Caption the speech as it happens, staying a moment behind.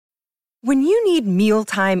When you need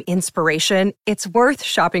mealtime inspiration, it's worth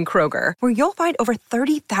shopping Kroger, where you'll find over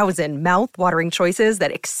 30,000 mouth-watering choices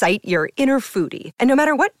that excite your inner foodie. And no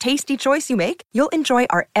matter what tasty choice you make, you'll enjoy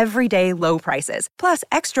our everyday low prices, plus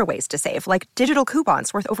extra ways to save, like digital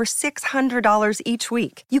coupons worth over $600 each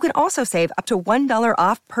week. You can also save up to $1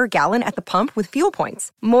 off per gallon at the pump with fuel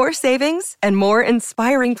points. More savings and more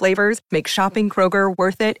inspiring flavors make shopping Kroger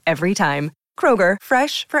worth it every time. Kroger,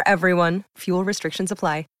 fresh for everyone. Fuel restrictions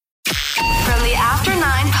apply. From the After 9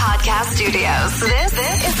 podcast studios, this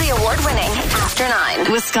is the award-winning After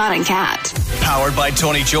 9 with Scott and Kat. Powered by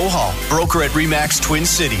Tony Johal, broker at RE/MAX Twin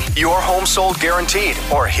City. Your home sold guaranteed,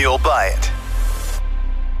 or he'll buy it.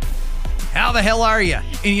 How the hell are you?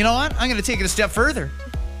 And you know what? I'm going to take it a step further.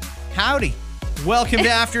 Howdy. Welcome to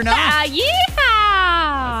After 9.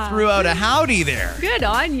 Yeehaw! Threw out a howdy there. Good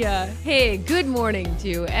on ya. Hey, good morning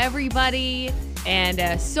to everybody.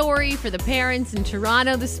 And sorry for the parents in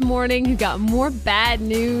Toronto this morning who got more bad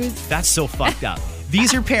news. That's so fucked up.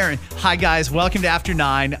 These are parents. Hi, guys. Welcome to After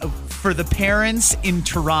 9. For the parents in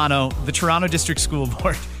Toronto, the Toronto District School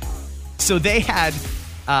Board. So they had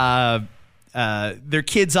their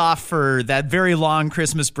kids off for that very long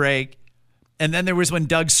Christmas break. And then there was when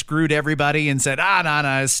Doug screwed everybody and said,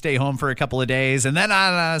 no, stay home for a couple of days. And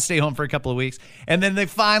then, stay home for a couple of weeks. And then they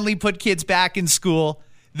finally put kids back in school.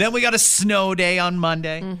 Then we got a snow day on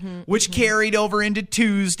Monday, which carried over into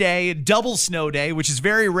Tuesday, a double snow day, which is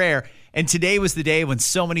very rare. And today was the day when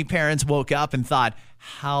so many parents woke up and thought,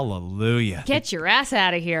 hallelujah. Get your ass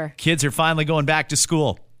out of here. Kids are finally going back to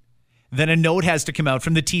school. Then a note has to come out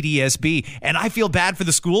from the TDSB. And I feel bad for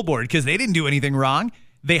the school board because they didn't do anything wrong.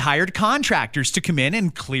 They hired contractors to come in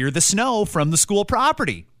and clear the snow from the school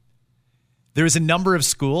property. There was a number of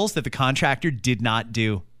schools that the contractor did not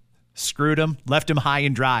do. Screwed them, left them high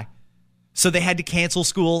and dry. So they had to cancel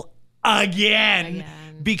school again.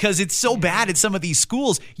 Because it's so bad at some of these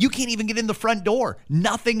schools, you can't even get in the front door.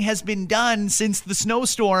 Nothing has been done since the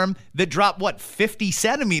snowstorm that dropped, 50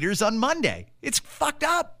 centimeters on Monday. It's fucked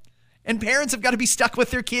up. And parents have got to be stuck with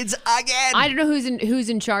their kids again. I don't know who's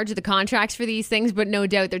in charge of the contracts for these things, but no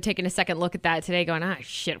doubt they're taking a second look at that today going,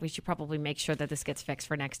 shit, we should probably make sure that this gets fixed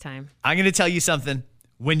for next time. I'm going to tell you something.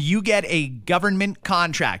 When you get a government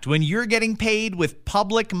contract, when you're getting paid with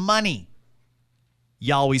public money,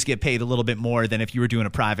 you always get paid a little bit more than if you were doing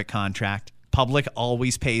a private contract. Public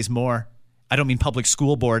always pays more. I don't mean public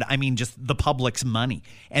school board. I mean just the public's money.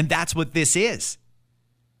 And that's what this is.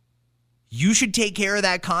 You should take care of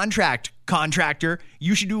that contractor.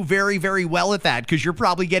 You should do very, very well at that because you're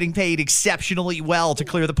probably getting paid exceptionally well to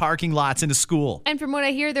clear the parking lots in a school. And from what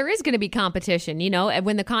I hear, there is going to be competition. You know,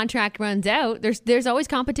 when the contract runs out, there's always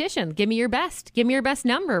competition. Give me your best. Give me your best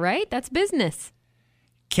number, right? That's business.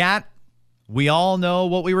 Kat, we all know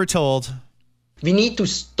what we were told. We need to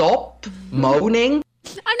stop moaning.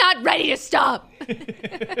 I'm not ready to stop.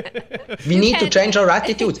 We need to change our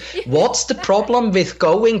attitudes. What's the problem with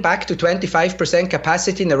going back to 25%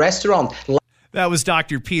 capacity in a restaurant? That was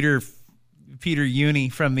Dr. Peter Uni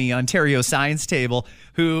from the Ontario Science Table,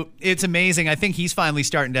 who, it's amazing. I think he's finally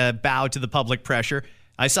starting to bow to the public pressure.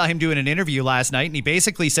 I saw him doing an interview last night, and he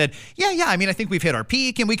basically said, yeah, I mean, I think we've hit our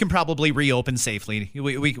peak, and we can probably reopen safely.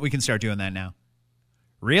 We can start doing that now.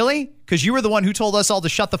 Really? Because you were the one who told us all to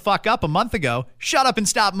shut the fuck up a month ago. Shut up and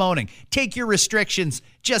stop moaning. Take your restrictions.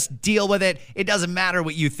 Just deal with it. It doesn't matter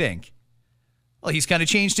what you think. Well, he's kind of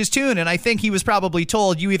changed his tune, and I think he was probably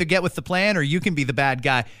told you either get with the plan or you can be the bad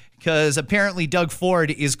guy. Because apparently Doug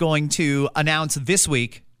Ford is going to announce this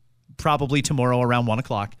week, probably tomorrow around 1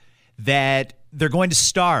 o'clock, that they're going to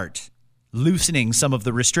start loosening some of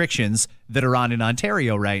the restrictions that are on in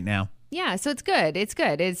Ontario right now. Yeah, so it's good. It's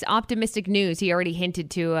good. It's optimistic news. He already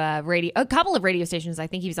hinted to a couple of radio stations. I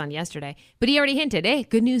think he was on yesterday. But he already hinted, hey,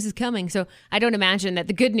 good news is coming. So I don't imagine that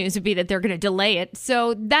the good news would be that they're going to delay it.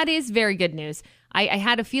 So that is very good news. I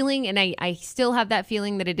had a feeling, and I still have that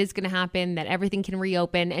feeling that it is going to happen, that everything can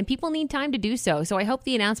reopen, and people need time to do so. So I hope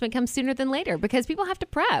the announcement comes sooner than later because people have to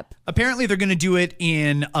prep. Apparently they're going to do it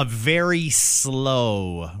in a very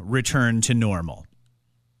slow return to normal.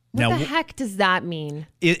 What the heck does that mean?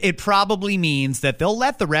 It probably means that they'll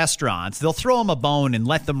let the restaurants, they'll throw them a bone and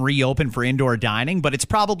let them reopen for indoor dining, but it's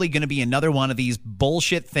probably going to be another one of these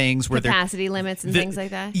bullshit things where capacity limits and things like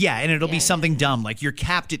that? Yeah, and it'll be something dumb, like you're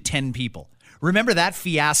capped at 10 people. Remember that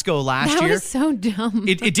fiasco last year? That was so dumb.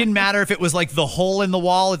 It didn't matter if it was like the hole in the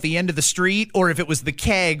wall at the end of the street or if it was the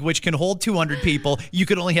keg, which can hold 200 people. You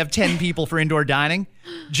could only have 10 people for indoor dining.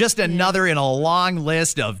 Just another in a long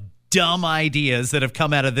list of dumb ideas that have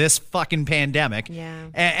come out of this fucking pandemic. Yeah.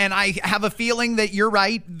 And I have a feeling that you're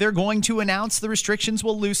right. They're going to announce the restrictions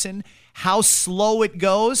will loosen. How slow it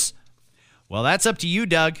goes, Well, that's up to you,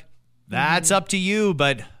 Doug. That's up to you,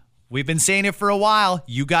 but we've been saying it for a while.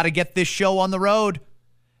 You got to get this show on the road.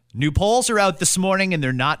 New polls are out this morning, and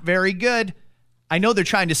they're not very good. I know they're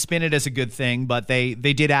trying to spin it as a good thing, but they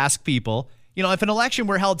did ask people, if an election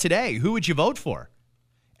were held today, who would you vote for?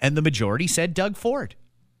 And the majority said Doug Ford.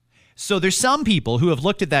 So there's some people who have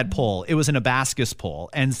looked at that poll. It was an Abascus poll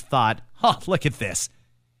and thought, look at this.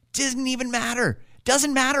 Doesn't even matter.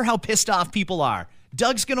 Doesn't matter how pissed off people are.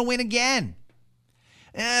 Doug's going to win again.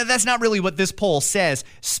 That's not really what this poll says.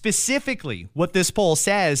 Specifically, what this poll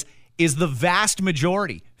says is the vast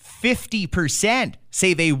majority, 50%,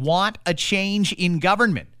 say they want a change in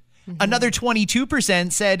government. Another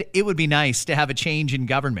 22% said it would be nice to have a change in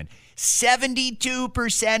government.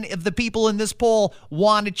 72% of the people in this poll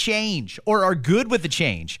want a change or are good with the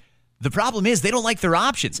change. The problem is they don't like their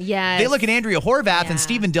options. Yes. They look at Andrea Horwath and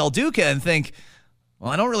Stephen Del Duca and think,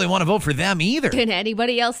 well, I don't really want to vote for them either. Can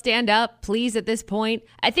anybody else stand up, please, at this point?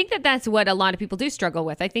 I think that's what a lot of people do struggle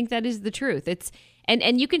with. I think that is the truth.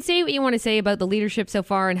 And you can say what you want to say about the leadership so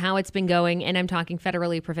far and how it's been going, and I'm talking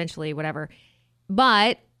federally, provincially, whatever.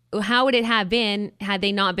 But how would it have been had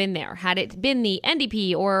they not been there? Had it been the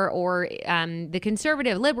NDP or the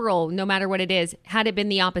Conservative, Liberal, no matter what it is, had it been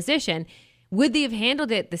the opposition, would they have handled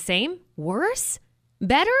it the same? Worse?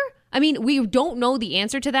 Better? I mean, we don't know the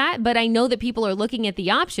answer to that, but I know that people are looking at the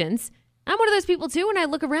options. I'm one of those people too, and I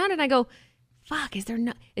look around and I go, fuck, is there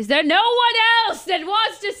no one else that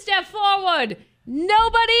wants to step forward?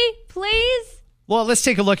 Nobody, please? Well, let's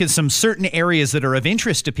take a look at some certain areas that are of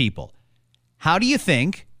interest to people. How do you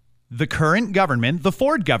think the current government, the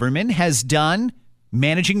Ford government, has done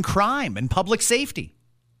managing crime and public safety?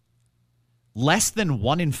 Less than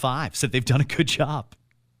 1 in 5 said they've done a good job.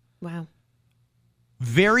 Wow.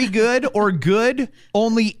 Very good or good,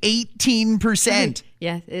 only 18%.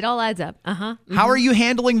 Yeah, it all adds up. Uh-huh. Mm-hmm. How are you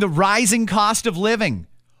handling the rising cost of living?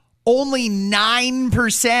 Only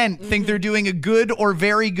 9% think they're doing a good or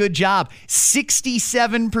very good job.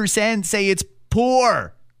 67% say it's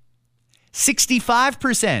poor.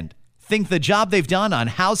 65% think the job they've done on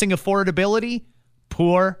housing affordability,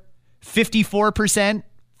 poor. 54%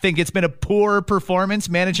 think it's been a poor performance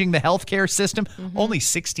managing the healthcare system. Only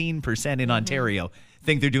 16% in Ontario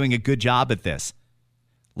think they're doing a good job at this.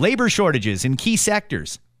 Labor shortages in key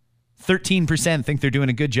sectors. 13% think they're doing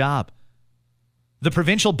a good job. The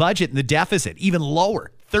provincial budget and the deficit, even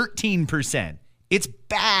lower, 13%. It's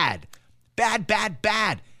bad. Bad, bad,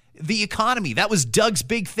 bad. The economy, that was Doug's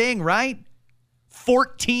big thing, right?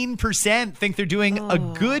 14% think they're doing a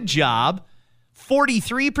good job.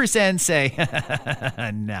 43% say,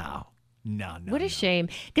 no. What a shame.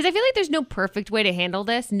 Because I feel like there's no perfect way to handle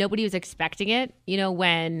this. Nobody was expecting it.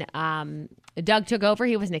 When Doug took over,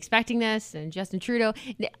 he wasn't expecting this. And Justin Trudeau,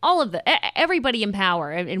 everybody in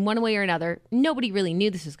power in one way or another, nobody really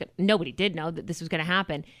knew nobody did know that this was going to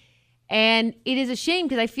happen. And it is a shame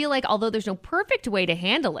because I feel like although there's no perfect way to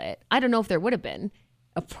handle it, I don't know if there would have been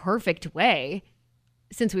a perfect way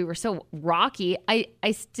since we were so rocky.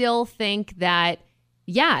 I still think that,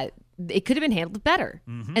 it could have been handled better.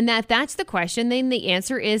 And that's the question. Then the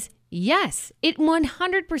answer is yes. It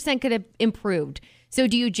 100% could have improved. So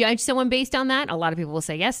do you judge someone based on that? A lot of people will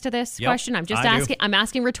say yes to this question. I'm just asking. I'm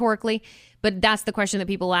asking rhetorically, but that's the question that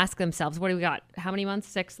people ask themselves. What do we got? How many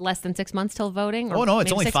months? Less than 6 months till voting? Oh, no,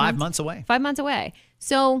 it's only 5 months away. 5 months away.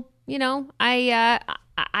 So,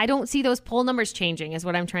 I don't see those poll numbers changing is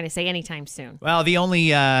what I'm trying to say anytime soon. Well, the only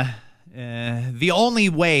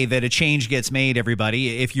way that a change gets made,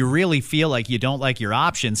 everybody, if you really feel like you don't like your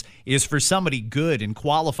options, is for somebody good and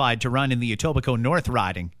qualified to run in the Etobicoke North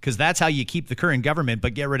riding, because that's how you keep the current government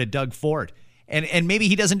but get rid of Doug Ford. And maybe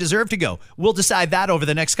he doesn't deserve to go. We'll decide that over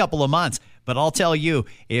the next couple of months. But I'll tell you,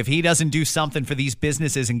 if he doesn't do something for these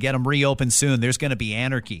businesses and get them reopened soon, there's going to be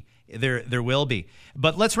anarchy. There will be.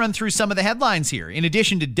 But let's run through some of the headlines here. In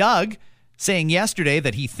addition to Doug saying yesterday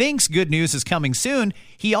that he thinks good news is coming soon,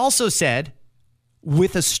 he also said,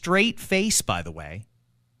 with a straight face, by the way,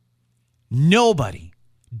 nobody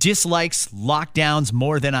dislikes lockdowns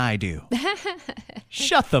more than I do.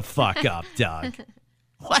 Shut the fuck up, Doug.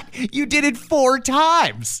 What? You did it 4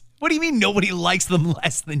 times. What do you mean nobody likes them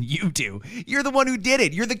less than you do? You're the one who did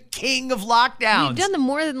it. You're the king of lockdowns. We've done them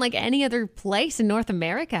more than like any other place in North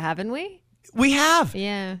America, haven't we? We have.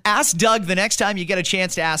 Yeah. Ask Doug the next time you get a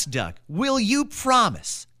chance to ask Doug. Will you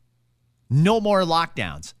promise no more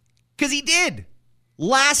lockdowns? Because he did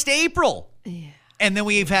last April. Yeah. And then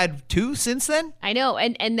we've had 2 since then. I know,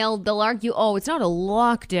 and they'll argue, oh, it's not a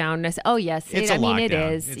lockdown. Oh, yes, It's a lockdown. it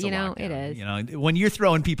is. It's a lockdown. It is. You know, when you're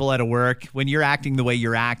throwing people out of work, when you're acting the way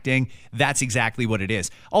you're acting, that's exactly what it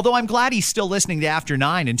is. Although I'm glad he's still listening to After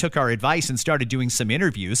 9 and took our advice and started doing some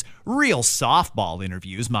interviews, real softball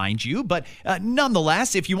interviews, mind you. But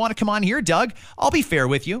nonetheless, if you want to come on here, Doug, I'll be fair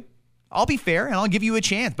with you. I'll be fair and I'll give you a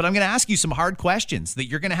chance, but I'm going to ask you some hard questions that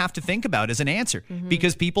you're going to have to think about as an answer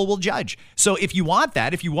because people will judge. So if you want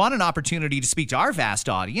that, if you want an opportunity to speak to our vast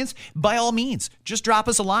audience, by all means, just drop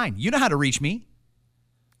us a line. You know how to reach me.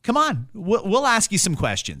 Come on. We'll ask you some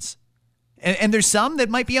questions. And there's some that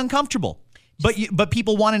might be uncomfortable, but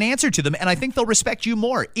people want an answer to them. And I think they'll respect you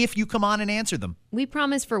more if you come on and answer them. We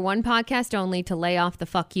promise for one podcast only to lay off the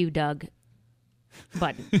fuck you, Doug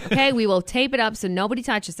button. Okay, we will tape it up so nobody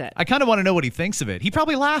touches it. I kind of want to know what he thinks of it. He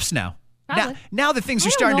probably laughs now. Probably. Now that things are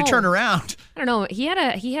starting to turn around. I don't know.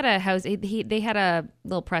 They had a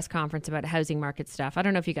little press conference about housing market stuff. I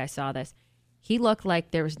don't know if you guys saw this. He looked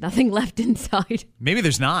like there was nothing left inside. Maybe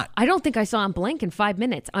there's not. I don't think I saw him blink in 5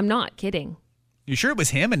 minutes. I'm not kidding. You sure it was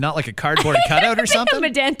him and not like a cardboard cutout or something?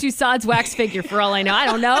 Madame Tussauds wax figure for all I know. I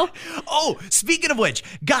don't know. Oh, speaking of which,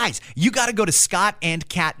 guys, you got to go to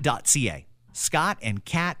scottandcat.ca.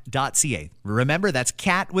 scottandcat.ca. Remember, that's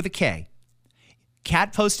cat with a K.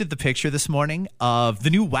 Cat posted the picture this morning of the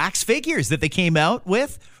new wax figures that they came out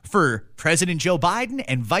with for President Joe Biden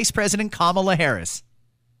and Vice President Kamala Harris.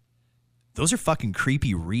 Those are fucking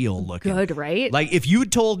creepy real looking. Good, right? Like, if you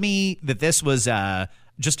had told me that this was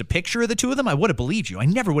just a picture of the two of them, I would have believed you. I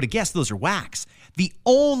never would have guessed those are wax. The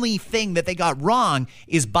only thing that they got wrong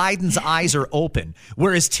is Biden's eyes are open,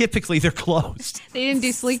 whereas typically they're closed. They didn't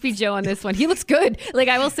do Sleepy Joe on this one. He looks good. Like,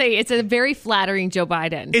 I will say, it's a very flattering Joe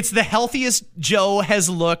Biden. It's the healthiest Joe has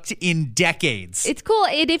looked in decades. It's cool.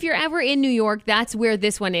 And if you're ever in New York, that's where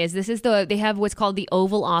this one is. This is they have what's called the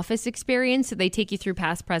Oval Office experience. So they take you through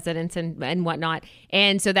past presidents and whatnot.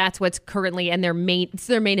 And so that's what's currently it's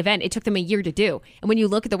their main event. It took them a year to do. And when you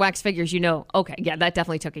look at the wax figures, you know, okay, yeah, that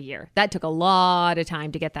definitely took a year. That took a lot of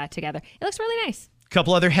time to get that together. It looks really nice.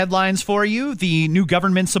 Couple other headlines for you. The new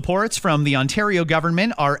government supports from the Ontario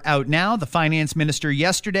government are out now. The finance minister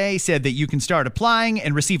yesterday said that you can start applying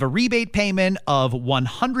and receive a rebate payment of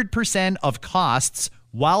 100% of costs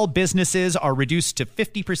while businesses are reduced to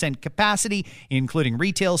 50% capacity, including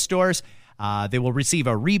retail stores. They will receive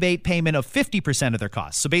a rebate payment of 50% of their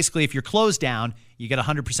costs. So basically, if you're closed down, you get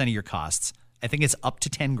 100% of your costs. I think it's up to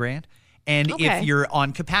 10 grand. And if you're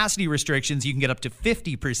on capacity restrictions, you can get up to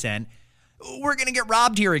 50%. We're going to get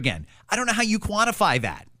robbed here again. I don't know how you quantify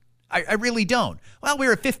that. I really don't. Well,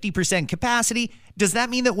 we're at 50% capacity. Does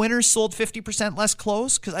that mean that Winners sold 50% less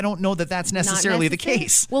clothes? Because I don't know that that's necessarily the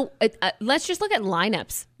case. Well, let's just look at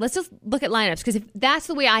lineups. Let's just look at lineups. Because if that's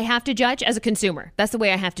the way I have to judge as a consumer, that's the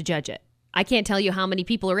way I have to judge it. I can't tell you how many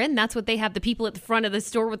people are in. That's what they have the people at the front of the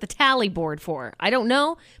store with the tally board for. I don't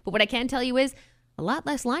know. But what I can tell you is a lot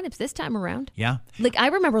less lineups this time around. Yeah. Like, I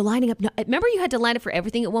remember lining up. Remember you had to line up for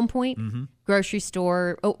everything at one point? Mm-hmm. Grocery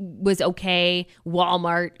store was okay.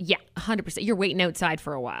 Walmart, yeah, 100%. You're waiting outside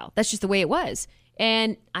for a while. That's just the way it was.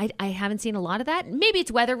 And I haven't seen a lot of that. Maybe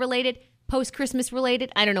it's weather related, post-Christmas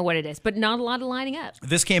related. I don't know what it is, but not a lot of lining up.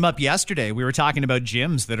 This came up yesterday. We were talking about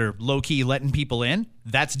gyms that are low-key letting people in.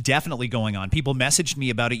 That's definitely going on. People messaged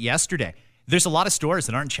me about it yesterday. There's a lot of stores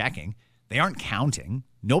that aren't checking. They aren't counting.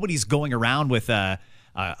 Nobody's going around with a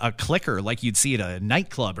clicker like you'd see at a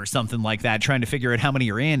nightclub or something like that, trying to figure out how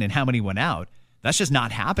many are in and how many went out. That's just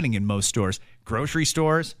not happening in most stores. Grocery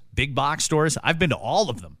stores, big box stores, I've been to all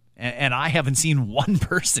of them. And I haven't seen one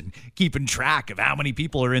person keeping track of how many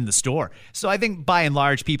people are in the store. So I think by and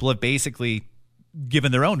large, people have basically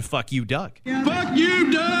given their own fuck you, Doug. Yeah. Fuck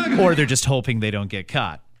you, Doug! Or they're just hoping they don't get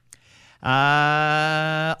caught.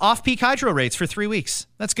 Off-peak hydro rates for 3 weeks.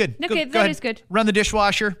 That's good. Okay, go that ahead. is good. Run the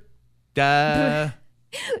dishwasher.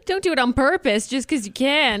 Don't do it on purpose just because you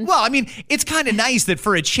can. Well, I mean, it's kind of nice that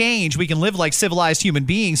for a change, we can live like civilized human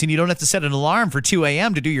beings and you don't have to set an alarm for 2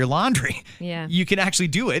 a.m. to do your laundry. Yeah. You can actually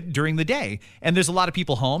do it during the day. And there's a lot of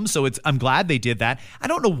people home, so I'm glad they did that. I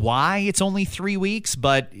don't know why it's only 3 weeks,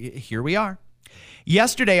 but here we are.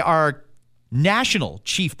 Yesterday, our National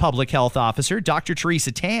Chief Public Health Officer, Dr.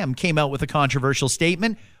 Theresa Tam, came out with a controversial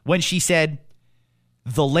statement when she said,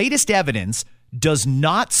 the latest evidence does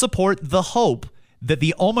not support the hope that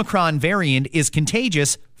the Omicron variant is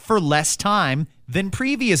contagious for less time than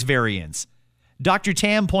previous variants. Dr.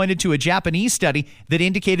 Tam pointed to a Japanese study that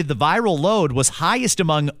indicated the viral load was highest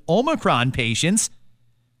among Omicron patients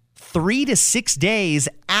 3 to 6 days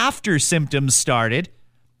after symptoms started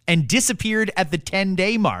and disappeared at the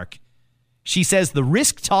 10-day mark. She says the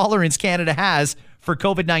risk tolerance Canada has for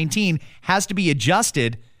COVID-19 has to be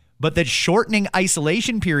adjusted, but that shortening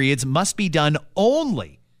isolation periods must be done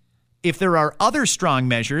only if there are other strong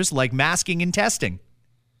measures like masking and testing.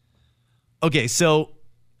 Okay, so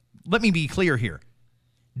let me be clear here.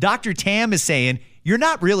 Dr. Tam is saying you're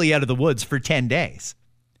not really out of the woods for 10 days.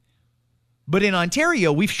 But in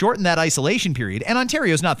Ontario, we've shortened that isolation period. And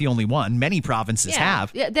Ontario's not the only one. Many provinces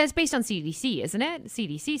have. Yeah, that's based on CDC, isn't it?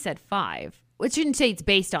 CDC said 5. It shouldn't say it's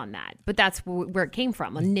based on that, but that's where it came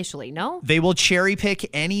from initially, no? They will cherry pick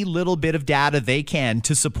any little bit of data they can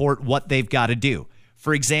to support what they've got to do.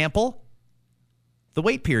 For example, the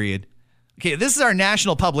wait period. Okay, this is our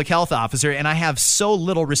national public health officer, and I have so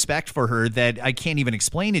little respect for her that I can't even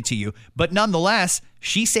explain it to you. But nonetheless,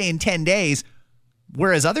 she's saying 10 days,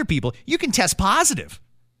 whereas other people, you can test positive.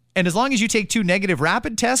 And as long as you take 2 negative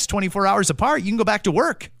rapid tests 24 hours apart, you can go back to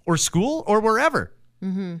work or school or wherever.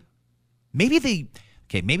 Mm-hmm.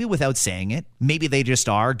 Maybe without saying it, maybe they just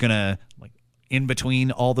are going to, like, in between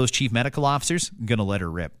all those chief medical officers, going to let her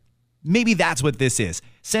rip. Maybe that's what this is.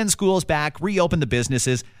 Send schools back, reopen the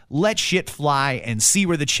businesses, let shit fly, and see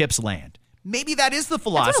where the chips land. Maybe that is the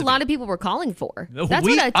philosophy. That's what a lot of people were calling for. That's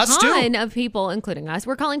what a ton of people, including us,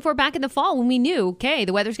 were calling for back in the fall when we knew, okay,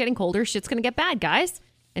 the weather's getting colder, shit's going to get bad, guys.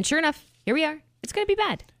 And sure enough, here we are. It's going to be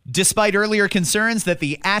bad. Despite earlier concerns that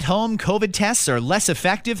the at-home COVID tests are less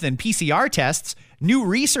effective than PCR tests, new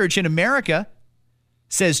research in America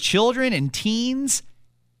says children and teens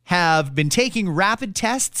have been taking rapid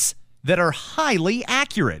tests that are highly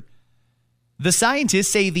accurate. The scientists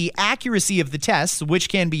say the accuracy of the tests, which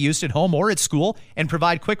can be used at home or at school and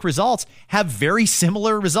provide quick results, have very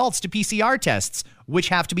similar results to PCR tests, which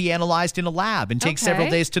have to be analyzed in a lab and take several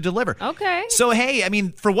days to deliver. Okay. So, hey, I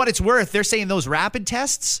mean, for what it's worth, they're saying those rapid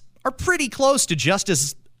tests are pretty close to just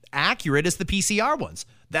as accurate as the PCR ones.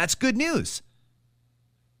 That's good news.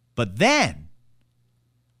 But then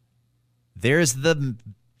there's the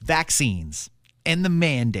vaccines and the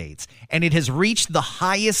mandates, and it has reached the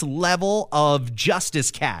highest level of justice,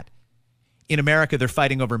 Kat. In America, they're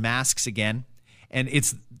fighting over masks again, and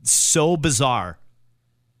it's so bizarre.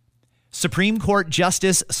 Supreme Court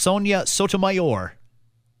Justice Sonia Sotomayor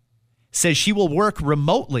says she will work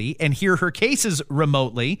remotely and hear her cases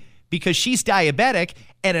remotely because she's diabetic,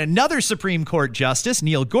 and another Supreme Court Justice,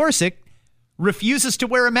 Neil Gorsuch, refuses to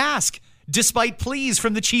wear a mask, despite pleas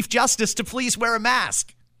from the Chief Justice to please wear a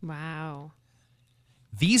mask. Wow.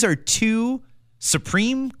 These are 2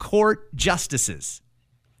 Supreme Court justices.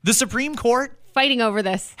 The Supreme Court fighting over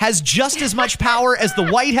this has just as much power as the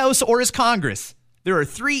White House or as Congress. There are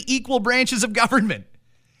 3 equal branches of government.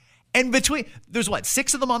 And there's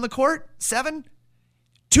 6 of them on the court? 7?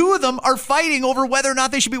 2 of them are fighting over whether or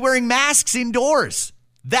not they should be wearing masks indoors.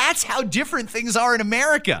 That's how different things are in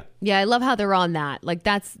America. Yeah, I love how they're on that. Like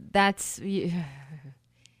that's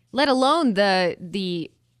let alone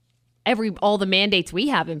all the mandates we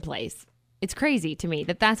have in place. It's crazy to me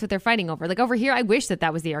that that's what they're fighting over. Like over here, I wish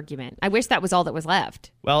that was the argument. I wish that was all that was left.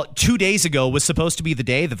 Well, 2 days ago was supposed to be the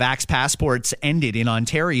day the Vax passports ended in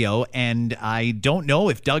Ontario, and I don't know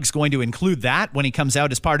if Doug's going to include that when he comes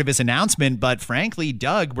out as part of his announcement, but frankly,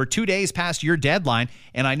 Doug, we're 2 days past your deadline,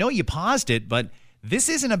 and I know you paused it, but this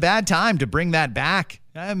isn't a bad time to bring that back.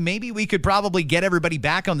 Maybe we could probably get everybody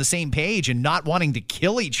back on the same page and not wanting to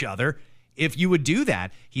kill each other if you would do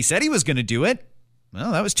that. He said he was going to do it.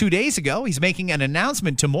 Well, that was 2 days ago. He's making an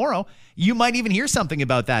announcement tomorrow. You might even hear something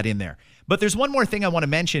about that in there. But there's one more thing I want to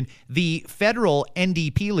mention. The federal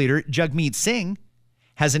NDP leader, Jagmeet Singh,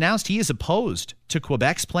 has announced he is opposed to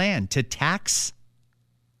Quebec's plan to tax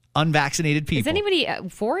unvaccinated people. Is anybody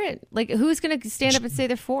for it? Like, who's going to stand up and say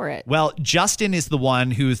they're for it? Well, Justin is the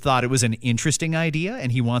one who thought it was an interesting idea,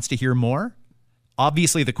 and he wants to hear more.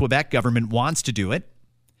 Obviously, the Quebec government wants to do it.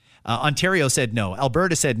 Ontario said no.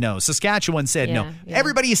 Alberta said no. Saskatchewan said no. Yeah.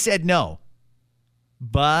 Everybody said no.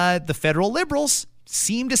 But the federal Liberals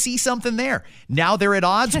seem to see something there. Now they're at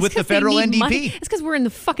odds with the federal NDP. Money. It's because we're in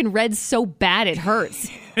the fucking red so bad it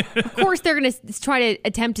hurts. Of course, they're going to try to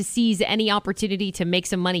attempt to seize any opportunity to make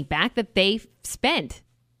some money back that they spent.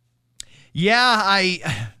 Yeah,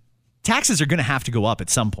 taxes are going to have to go up at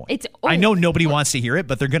some point. I know nobody wants to hear it,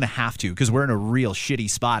 but they're going to have to because we're in a real shitty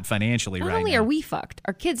spot financially right now. Not only are we fucked,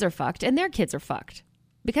 our kids are fucked, and their kids are fucked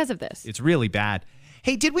because of this. It's really bad.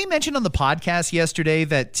 Hey, did we mention on the podcast yesterday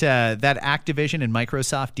that that Activision and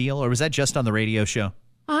Microsoft deal, or was that just on the radio show?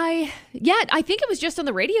 I think it was just on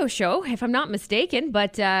the radio show, if I'm not mistaken,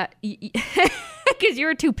 but because you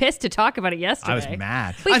were too pissed to talk about it yesterday. I was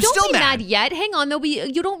mad. But I'm don't still be mad yet. Hang on, though.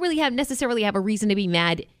 You don't really necessarily have a reason to be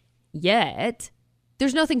mad yet.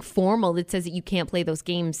 There's nothing formal that says that you can't play those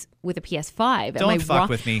games with a PS5. Don't fuck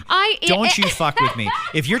with me. Don't you fuck with me.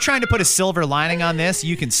 If you're trying to put a silver lining on this,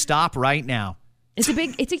 you can stop right now. It's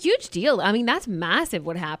a huge deal. I mean, that's massive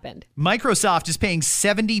what happened. Microsoft is paying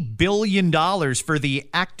 $70 billion for the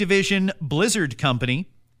Activision Blizzard company,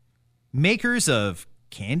 makers of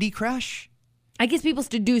Candy Crush. I guess people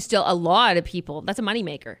do still, a lot of people. That's a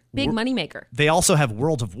moneymaker. Big moneymaker. They also have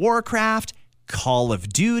World of Warcraft, Call of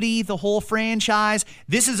Duty, the whole franchise.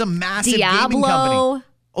 This is a massive gaming company.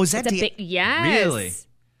 Oh, is that yes. Really?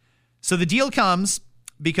 So the deal comes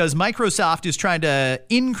because Microsoft is trying to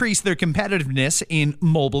increase their competitiveness in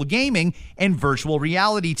mobile gaming and virtual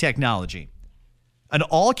reality technology. An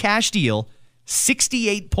all-cash deal,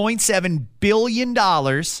 $68.7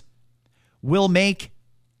 billion, will make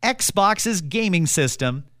Xbox's gaming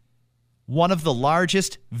system one of the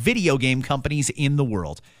largest video game companies in the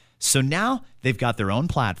world. So now they've got their own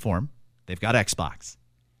platform. They've got Xbox.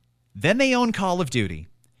 Then they own Call of Duty.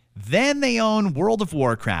 Then they own World of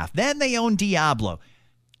Warcraft. Then they own Diablo.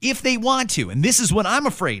 If they want to, and this is what I'm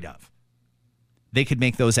afraid of, they could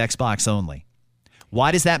make those Xbox only.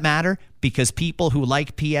 Why does that matter? Because people who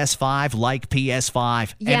like PS5 like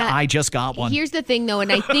PS5, and I just got one. Here's the thing, though,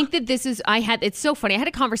 and I think that it's so funny. I had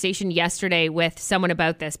a conversation yesterday with someone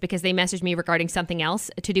about this because they messaged me regarding something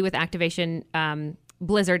else to do with Activision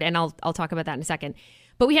Blizzard, and I'll talk about that in a second.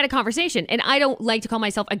 But we had a conversation, and I don't like to call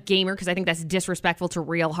myself a gamer because I think that's disrespectful to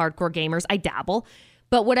real hardcore gamers. I dabble.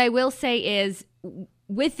 But what I will say is,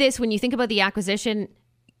 with this, when you think about the acquisition,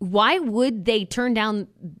 why would they turn down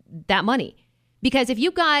that money? Because if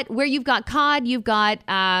you've got COD, you've got,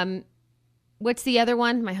 what's the other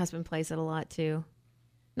one? My husband plays it a lot too.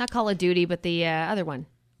 Not Call of Duty, but the other one.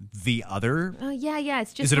 The other? Yeah.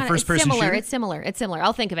 It's just is it a first-person shooter? It's similar.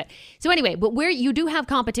 I'll think of it. So anyway, but where you do have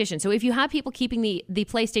competition. So if you have people keeping the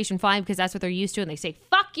PlayStation 5 because that's what they're used to and they say,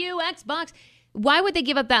 fuck you, Xbox, why would they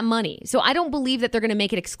give up that money? So I don't believe that they're going to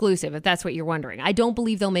make it exclusive, if that's what you're wondering. I don't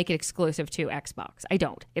believe they'll make it exclusive to Xbox. I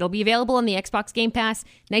don't. It'll be available on the Xbox Game Pass,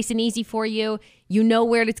 nice and easy for you. You know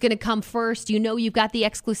where it's going to come first. You know you've got the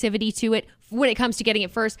exclusivity to it when it comes to getting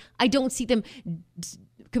it first. I don't see them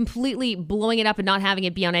completely blowing it up and not having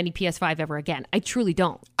it be on any PS5 ever again. I truly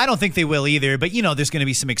don't. I don't think they will either, but there's going to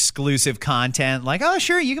be some exclusive content like, oh,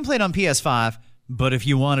 sure, you can play it on PS5. But if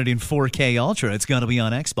you want it in 4K Ultra, it's going to be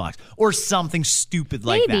on Xbox or something stupid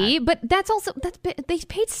like that. Maybe, but they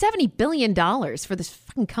paid $70 billion for this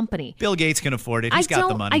fucking company. Bill Gates can afford it. He's got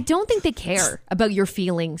the money. I don't think they care about your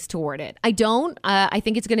feelings toward it. I don't. I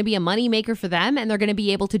think it's going to be a moneymaker for them, and they're going to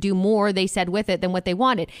be able to do more, they said, with it than what they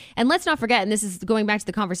wanted. And let's not forget, and this is going back to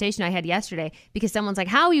the conversation I had yesterday, because someone's like,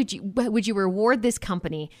 how would you reward this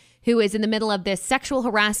company who is in the middle of this sexual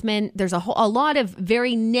harassment? There's a lot of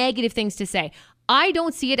very negative things to say. I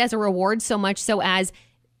don't see it as a reward so much so as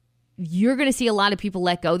you're going to see a lot of people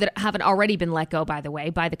let go that haven't already been let go, by the way,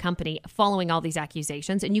 by the company following all these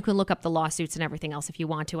accusations. And you can look up the lawsuits and everything else if you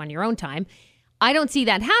want to on your own time. I don't see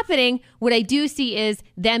that happening. What I do see is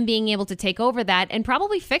them being able to take over that and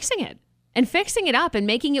probably fixing it up and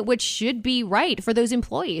making it what should be right for those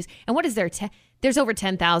employees. And what is there? There's over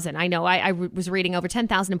 10,000. I know I was reading over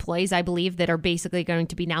 10,000 employees, I believe, that are basically going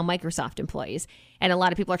to be now Microsoft employees. And a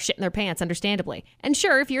lot of people are shitting their pants, understandably. And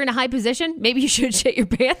sure, if you're in a high position, maybe you should shit your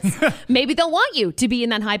pants. Maybe they'll want you to be in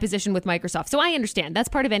that high position with Microsoft. So I understand. That's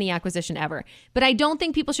part of any acquisition ever. But I don't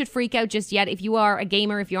think people should freak out just yet. If you are a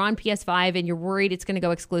gamer, if you're on PS5 and you're worried it's going to go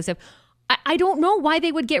exclusive, I don't know why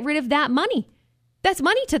they would get rid of that money. That's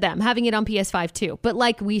money to them, having it on PS5 too. But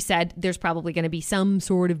like we said, there's probably going to be some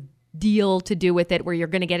sort of deal to do with it where you're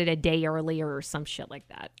going to get it a day earlier or some shit like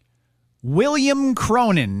that. William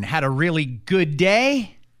Cronin had a really good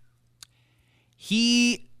day.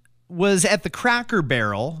 He was at the Cracker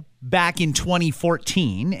Barrel back in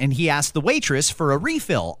 2014, and he asked the waitress for a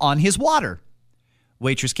refill on his water.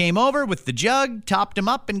 Waitress came over with the jug, topped him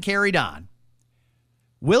up, and carried on.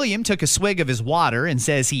 William took a swig of his water and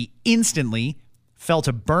says he instantly felt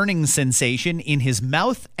a burning sensation in his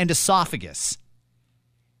mouth and esophagus.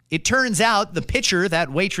 It turns out the pitcher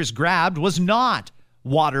that waitress grabbed was not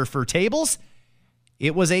water for tables.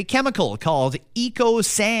 It was a chemical called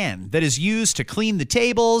Eco-San that is used to clean the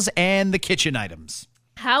tables and the kitchen items.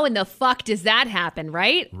 How in the fuck does that happen,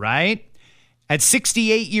 right? Right. At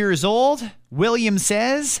 68 years old, William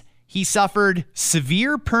says he suffered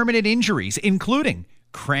severe permanent injuries, including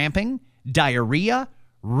cramping, diarrhea,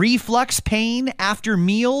 reflux pain after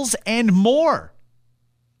meals, and more.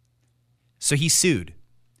 So he sued.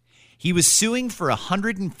 He was suing for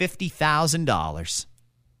 $150,000.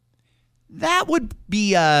 That would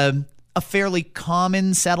be a fairly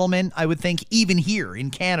common settlement, I would think, even here in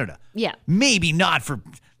Canada. Yeah. Maybe not for...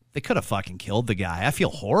 They could have fucking killed the guy. I feel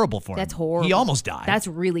horrible for him. That's horrible. He almost died. That's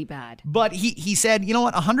really bad. But he said, you know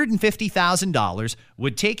what, $150,000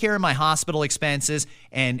 would take care of my hospital expenses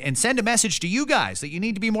and send a message to you guys that you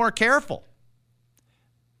need to be more careful.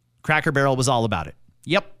 Cracker Barrel was all about it.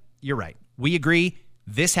 Yep, you're right. We agree.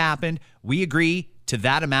 This happened. We agree to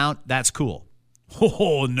that amount. That's cool.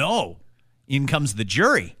 Oh, no. In comes the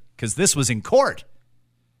jury, because this was in court.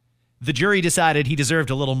 The jury decided he deserved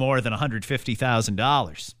a little more than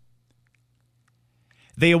 $150,000.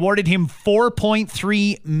 They awarded him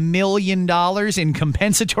 $4.3 million in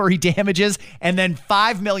compensatory damages and then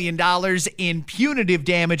 $5 million in punitive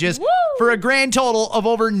damages for a grand total of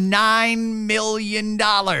over $9 million.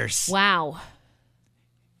 Wow.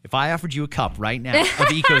 If I offered you a cup right now of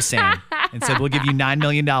EcoSan and said, we'll give you $9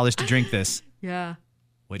 million to drink this. Yeah.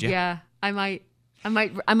 Would you? Yeah, I might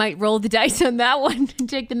roll the dice on that one and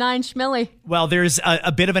take the 9 schmilly. Well, there's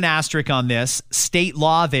a bit of an asterisk on this. State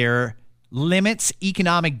law there limits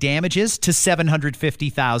economic damages to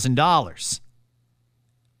 $750,000.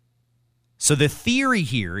 So the theory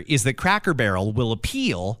here is that Cracker Barrel will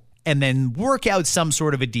appeal and then work out some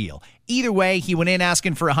sort of a deal. Either way, he went in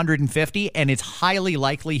asking for $150, and it's highly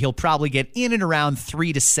likely he'll probably get in and around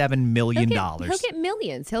 $3 to $7 million. He'll get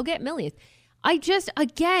millions. He'll get millions. I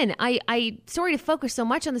sorry to focus so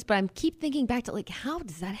much on this, but I keep thinking back to, like, how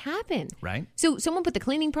does that happen? Right. So someone put the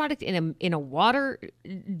cleaning product in a water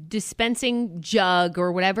dispensing jug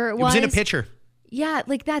or whatever it was. It was in a pitcher. Yeah,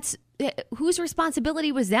 like that's whose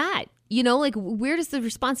responsibility was that? You know, like where does the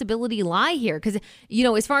responsibility lie here? Because, you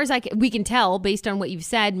know, as far as we can tell, based on what you've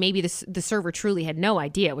said, maybe the server truly had no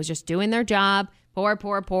idea. It was just doing their job.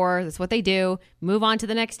 Pour. That's what they do. Move on to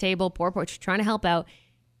the next table. Pour. Trying to help out.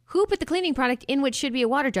 Who put the cleaning product in what should be a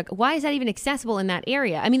water jug? Why is that even accessible in that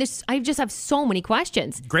area? I mean, I just have so many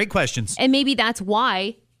questions. Great questions. And maybe that's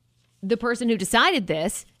why the person who decided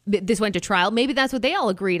this went to trial. Maybe that's what they all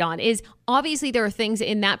agreed on, is obviously there are things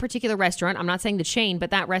in that particular restaurant, I'm not saying the chain,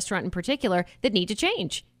 but that restaurant in particular, that need to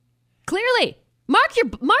change. Clearly. Mark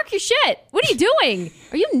your shit. What are you doing?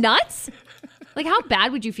 Are you nuts? Like, how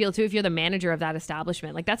bad would you feel, too, if you're the manager of that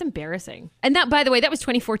establishment? Like, that's embarrassing. And that, by the way, that was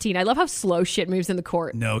 2014. I love how slow shit moves in the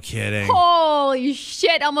court. No kidding. Holy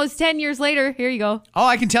shit. Almost 10 years later. Here you go. Oh,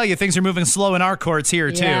 I can tell you things are moving slow in our courts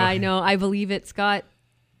here, too. Yeah, I know. I believe it, Scott.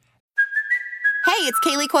 Hey, it's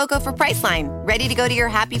Kaylee Cuoco for Priceline. Ready to go to your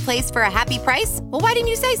happy place for a happy price? Well, why didn't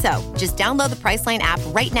you say so? Just download the Priceline app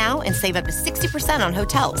right now and save up to 60% on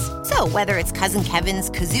hotels. So whether it's Cousin Kevin's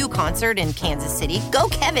Kazoo Concert in Kansas City, go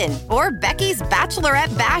Kevin, or Becky's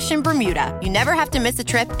Bachelorette Bash in Bermuda, you never have to miss a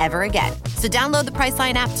trip ever again. So download the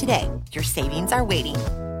Priceline app today. Your savings are waiting.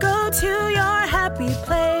 Go to your happy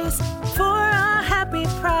place for a happy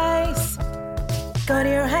price. Go to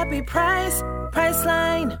your happy price,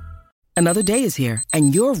 Priceline. Another day is here,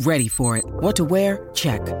 and you're ready for it. What to wear?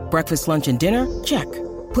 Check. Breakfast, lunch, and dinner? Check.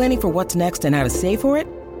 Planning for what's next and how to save for it?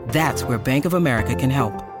 That's where Bank of America can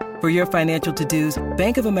help. For your financial to-dos,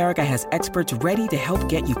 Bank of America has experts ready to help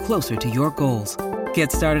get you closer to your goals.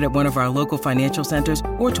 Get started at one of our local financial centers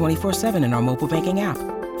or 24/7 in our mobile banking app.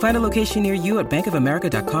 Find a location near you at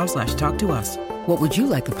bankofamerica.com/talktous. What would you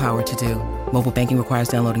like the power to do? Mobile banking requires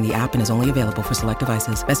downloading the app and is only available for select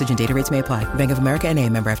devices. Message and data rates may apply. Bank of America NA,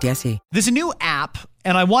 member FDIC. There's a new app,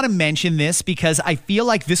 and I want to mention this because I feel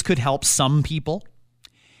like this could help some people.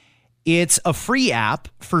 It's a free app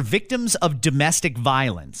for victims of domestic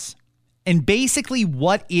violence. And basically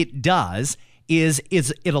what it does is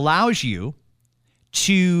it allows you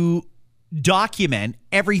to document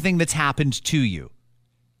everything that's happened to you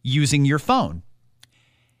using your phone.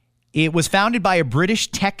 It was founded by a British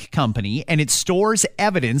tech company, and it stores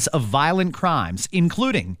evidence of violent crimes,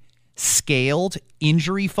 including scaled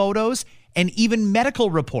injury photos and even medical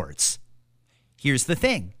reports. Here's the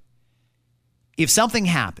thing. If something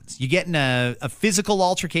happens, you get in a physical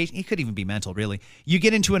altercation, it could even be mental, really. You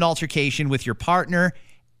get into an altercation with your partner,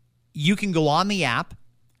 you can go on the app,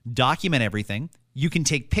 document everything. You can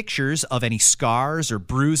take pictures of any scars or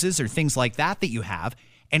bruises or things like that you have,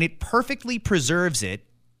 and it perfectly preserves it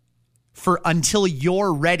for until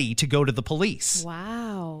you're ready to go to the police.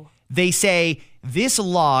 Wow. They say this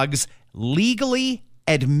logs legally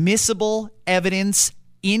admissible evidence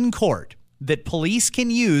in court that police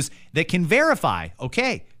can use that can verify,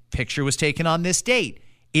 okay, picture was taken on this date.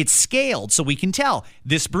 It's scaled so we can tell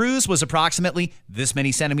this bruise was approximately this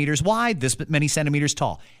many centimeters wide, this many centimeters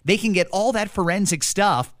tall. They can get all that forensic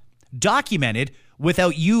stuff documented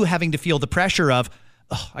without you having to feel the pressure of,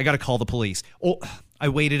 oh, I got to call the police. Oh, I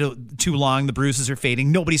waited too long. The bruises are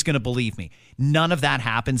fading. Nobody's going to believe me. None of that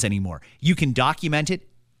happens anymore. You can document it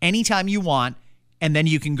anytime you want, and then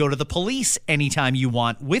you can go to the police anytime you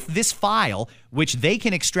want with this file, which they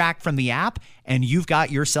can extract from the app, and you've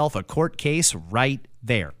got yourself a court case right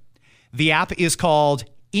there. The app is called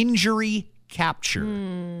Injury Capture.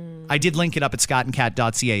 I did link it up at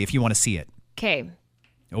scottandcat.ca if you want to see it. Okay.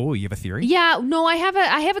 Oh, you have a theory? Yeah, no, I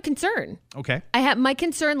have a concern. Okay. My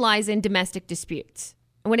concern lies in domestic disputes.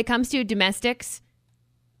 When it comes to domestics,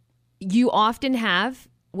 you often have,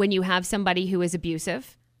 when you have somebody who is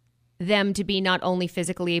abusive, them to be not only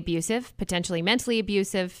physically abusive, potentially mentally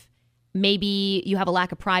abusive, maybe you have a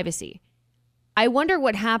lack of privacy. I wonder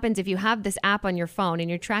what happens if you have this app on your phone and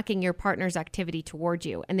you're tracking your partner's activity toward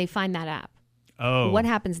you and they find that app. Oh. What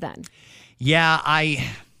happens then? Yeah,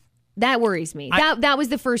 That worries me. That was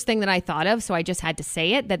the first thing that I thought of, so I just had to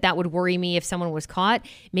say it, that would worry me if someone was caught.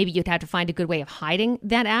 Maybe you'd have to find a good way of hiding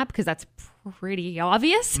that app, because that's pretty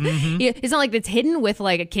obvious. Mm-hmm. It's not like it's hidden with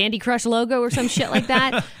like a Candy Crush logo or some shit like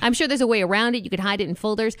that. I'm sure there's a way around it. You could hide it in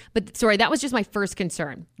folders. But sorry, that was just my first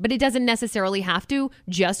concern. But it doesn't necessarily have to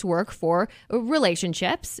just work for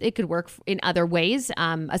relationships. It could work in other ways,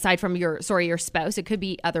 aside from your spouse. It could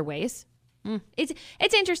be other ways.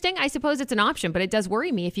 It's interesting. I suppose it's an option, but it does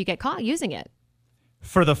worry me if you get caught using it.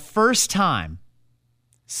 For the first time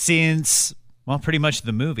since, well, pretty much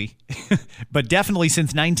the movie, but definitely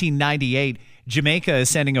since 1998, Jamaica is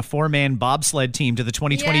sending a 4-man bobsled team to the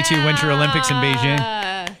 2022 Winter Olympics in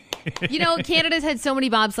Beijing. You know, Canada's had so many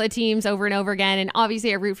bobsled teams over and over again, and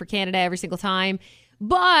obviously I root for Canada every single time.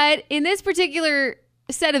 But in this particular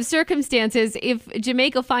set of circumstances, if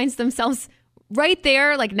Jamaica finds themselves right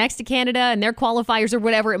there, like next to Canada and their qualifiers or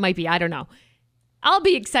whatever it might be, I don't know, I'll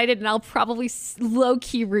be excited and I'll probably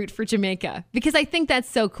low-key root for Jamaica because I think that's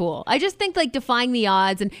so cool. I just think like defying the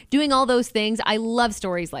odds and doing all those things, I love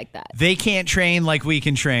stories like that. They can't train like we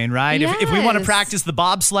can train, right? Yes. If we want to practice the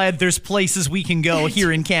bobsled, there's places we can go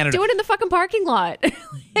here in Canada. Do it in the fucking parking lot.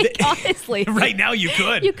 Honestly. Right now you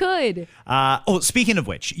could. You could. Speaking of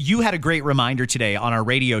which, you had a great reminder today on our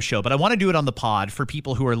radio show, but I want to do it on the pod for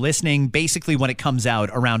people who are listening basically when it comes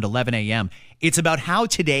out around 11 a.m. It's about how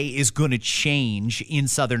today is going to change in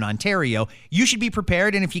Southern Ontario. You should be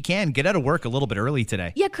prepared, and if you can, get out of work a little bit early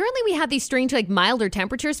today. Yeah, currently we have these strange, like milder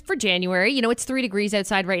temperatures for January. You know, it's 3 degrees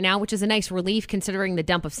outside right now, which is a nice relief considering the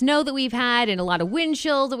dump of snow that we've had and a lot of wind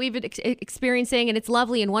chill that we've been experiencing, and it's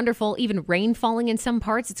lovely and wonderful. Even rain falling in some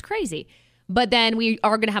parts. It's crazy. But then we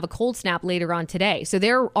are going to have a cold snap later on today. So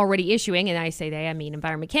they're already issuing, and I say they, I mean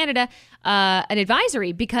Environment Canada, an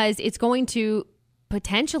advisory because it's going to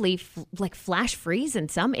potentially flash freeze in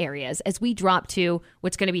some areas as we drop to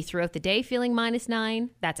what's going to be throughout the day feeling -9.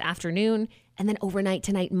 That's afternoon. And then overnight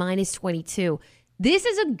tonight, -22. This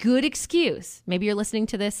is a good excuse. Maybe you're listening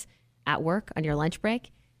to this at work on your lunch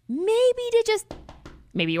break.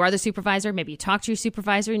 Maybe you are the supervisor. Maybe you talk to your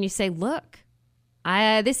supervisor and you say, look,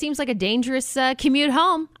 this seems like a dangerous commute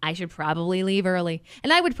home. I should probably leave early.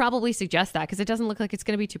 And I would probably suggest that because it doesn't look like it's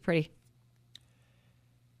going to be too pretty.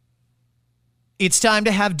 It's time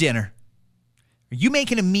to have dinner. Are you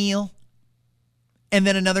making a meal and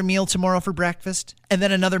then another meal tomorrow for breakfast and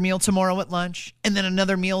then another meal tomorrow at lunch and then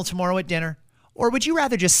another meal tomorrow at dinner? Or would you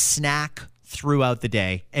rather just snack throughout the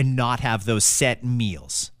day and not have those set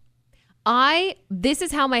meals? This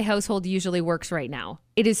is how my household usually works right now.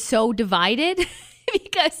 It is so divided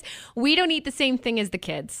because we don't eat the same thing as the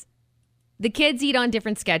kids. The kids eat on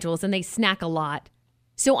different schedules and they snack a lot.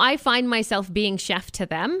 So I find myself being chef to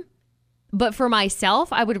them. But for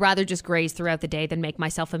myself, I would rather just graze throughout the day than make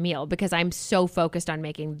myself a meal because I'm so focused on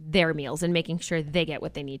making their meals and making sure they get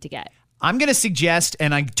what they need to get. I'm going to suggest,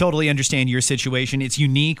 and I totally understand your situation, it's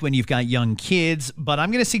unique when you've got young kids, but I'm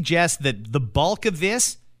going to suggest that the bulk of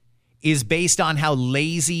this is based on how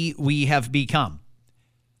lazy we have become.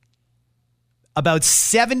 About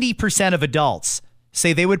 70% of adults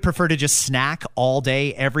say they would prefer to just snack all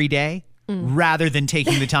day, every day, rather than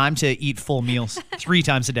taking the time to eat full meals 3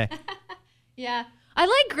 times a day. Yeah. I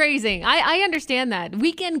like grazing. I understand that.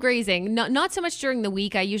 Weekend grazing, not so much during the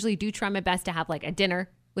week. I usually do try my best to have like a dinner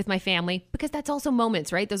with my family because that's also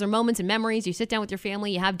moments, right? Those are moments and memories. You sit down with your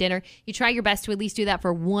family, you have dinner, you try your best to at least do that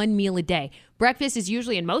for 1 meal a day. Breakfast is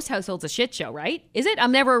usually in most households a shit show, right? Is it?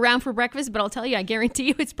 I'm never around for breakfast, but I'll tell you, I guarantee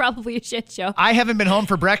you it's probably a shit show. I haven't been home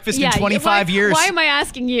for breakfast in 25 years. Why am I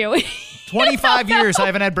asking you? 25 years I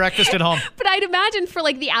haven't had breakfast at home. But I'd imagine for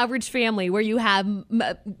like the average family where you have,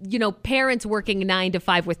 parents working 9 to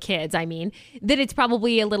 5 with kids, that it's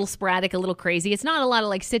probably a little sporadic, a little crazy. It's not a lot of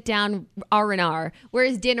like sit down R&R,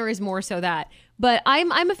 whereas dinner is more so that. But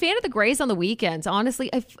I'm a fan of the graze on the weekends.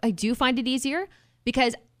 Honestly, I do find it easier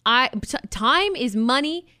because Time is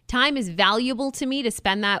money. Time is valuable to me to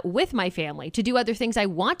spend that with my family, to do other things I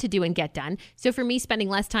want to do and get done. So for me, spending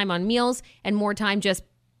less time on meals and more time just,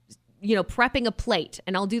 prepping a plate,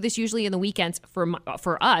 and I'll do this usually in the weekends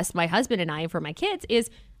for us, my husband and I, and for my kids, is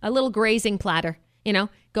a little grazing platter.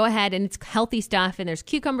 Go ahead, and it's healthy stuff, and there's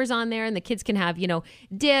cucumbers on there, and the kids can have,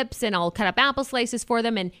 dips, and I'll cut up apple slices for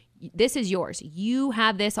them, and this is yours. You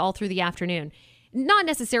have this all through the afternoon. Not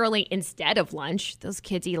necessarily instead of lunch. Those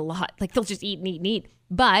kids eat a lot. Like, they'll just eat and eat and eat.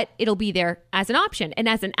 But it'll be there as an option. And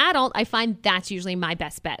as an adult, I find that's usually my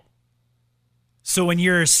best bet. So when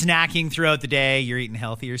you're snacking throughout the day, you're eating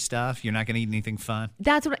healthier stuff? You're not going to eat anything fun?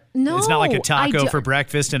 That's what no. It's not like a taco for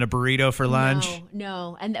breakfast and a burrito for lunch?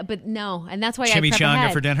 No. And that's why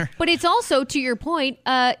Chimichanga for dinner? But it's also, to your point,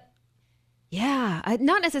 not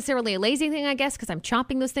necessarily a lazy thing, I guess, because I'm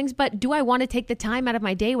chopping those things. But do I want to take the time out of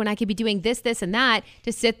my day when I could be doing this, and that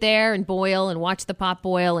to sit there and boil and watch the pot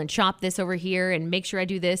boil and chop this over here and make sure I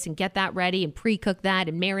do this and get that ready and pre-cook that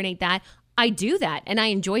and marinate that? I do that, and I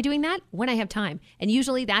enjoy doing that when I have time. And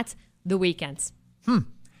usually that's the weekends.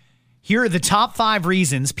 Here are the top 5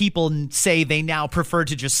 reasons people say they now prefer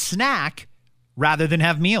to just snack rather than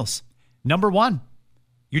have meals. Number 1,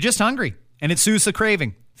 you're just hungry, and it soothes the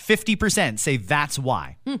craving. 50% say that's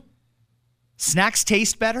why. Snacks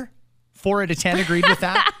taste better? 4 out of 10 agreed with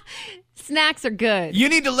that. Snacks are good. You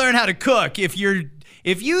need to learn how to cook. If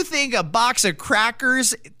you think a box of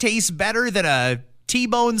crackers tastes better than a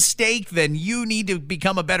T-bone steak, then you need to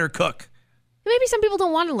become a better cook. Maybe some people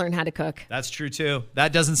don't want to learn how to cook. That's true too.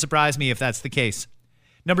 That doesn't surprise me if that's the case.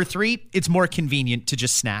 Number 3, it's more convenient to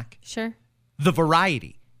just snack. Sure. The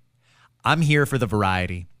variety. I'm here for the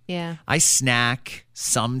variety. Yeah. I snack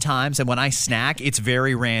sometimes, and when I snack, it's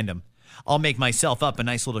very random. I'll make myself up a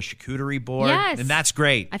nice little charcuterie board, yes, and that's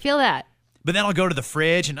great. I feel that. But then I'll go to the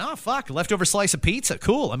fridge and, leftover slice of pizza.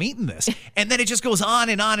 Cool, I'm eating this. And then it just goes on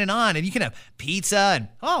and on and on. And you can have pizza and,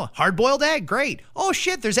 hard-boiled egg, great. Oh,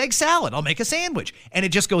 shit, there's egg salad. I'll make a sandwich. And it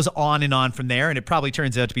just goes on and on from there, and it probably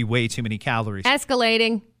turns out to be way too many calories.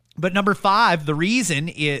 Escalating. But number 5, the reason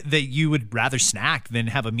that you would rather snack than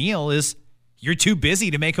have a meal is you're too busy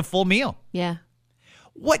to make a full meal. Yeah.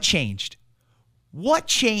 What changed? What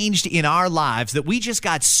changed in our lives that we just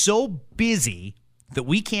got so busy that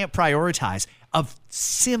we can't prioritize a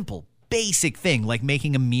simple, basic thing like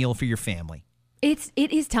making a meal for your family? It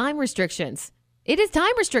is time restrictions. It is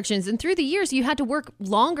time restrictions. And through the years, you had to work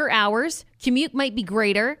longer hours. Commute might be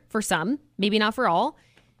greater for some, maybe not for all.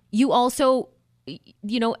 You also,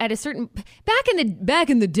 at a certain back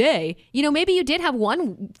in the day, maybe you did have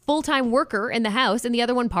one full-time worker in the house and the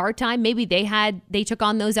other one part-time. Maybe they took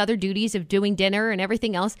on those other duties of doing dinner and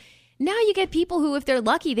everything else. Now you get people who, if they're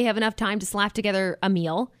lucky, they have enough time to slap together a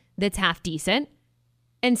meal that's half decent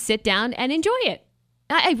and sit down and enjoy it.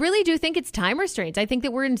 I really do think it's time restraints. I think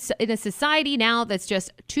that we're in a society now that's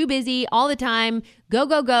just too busy all the time. Go,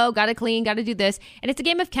 got to clean, got to do this. And it's a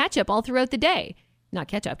game of catch up all throughout the day. Not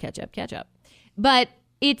catch up. But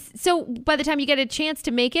so by the time you get a chance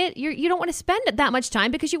to make it, you don't want to spend that much time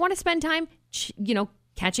because you want to spend time,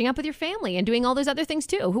 catching up with your family and doing all those other things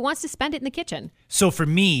too. Who wants to spend it in the kitchen? So for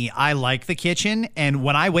me, I like the kitchen. And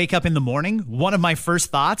when I wake up in the morning, one of my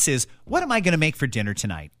first thoughts is, what am I going to make for dinner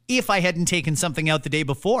tonight? If I hadn't taken something out the day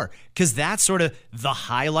before, because that's sort of the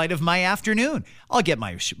highlight of my afternoon. I'll get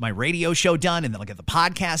my radio show done, and then I'll get the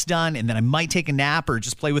podcast done, and then I might take a nap or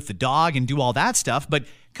just play with the dog and do all that stuff. But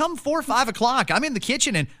come 4 or 5 o'clock, I'm in the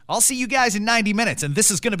kitchen, and I'll see you guys in 90 minutes, and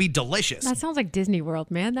this is going to be delicious. That sounds like Disney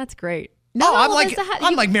World, man. That's great.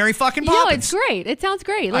 I'm like Mary fucking Poppins. No, it's great. It sounds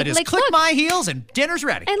great. I just click my heels and dinner's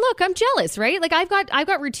ready. And look, I'm jealous, right? Like I've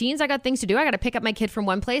got routines. I got things to do. I got to pick up my kid from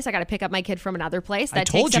one place. I got to pick up my kid from another place. I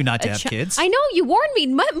told you not to have kids. I know, you warned me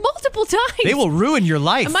multiple times. They will ruin your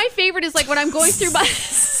life. And my favorite is like when I'm going through my...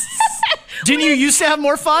 Didn't you used to have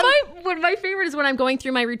more fun? My favorite is when I'm going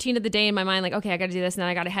through my routine of the day in my mind, like, okay, I got to do this, and then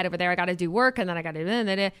I got to head over there. I got to do work, and then I got to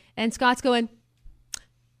do... And Scott's going...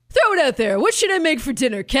 Throw it out there. What should I make for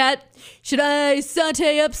dinner, Kat? Should I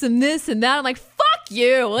saute up some this and that? I'm like, fuck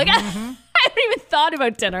you. Like, I haven't even thought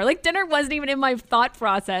about dinner. Like, dinner wasn't even in my thought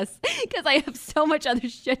process because I have so much other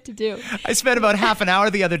shit to do. I spent about half an hour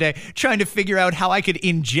the other day trying to figure out how I could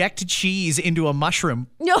inject cheese into a mushroom.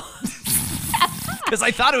 No. Because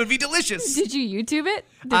I thought it would be delicious. Did you YouTube it?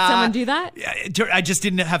 Did someone do that? I just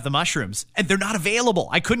didn't have the mushrooms. And they're not available.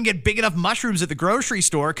 I couldn't get big enough mushrooms at the grocery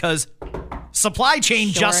store because... Supply chain,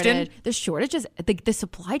 Justin. The shortage is the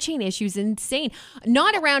supply chain issue is insane.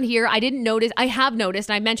 Not around here. I didn't notice. I have noticed,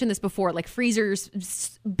 and I mentioned this before, like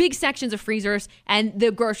freezers, big sections of freezers, and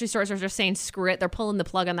the grocery stores are just saying, screw it. They're pulling the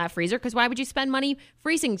plug on that freezer because why would you spend money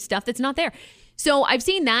freezing stuff that's not there? So I've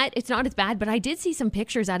seen that. It's not as bad, but I did see some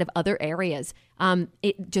pictures out of other areas,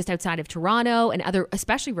 just outside of Toronto and other,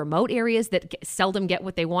 especially remote areas that seldom get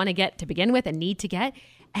what they want to get to begin with and need to get.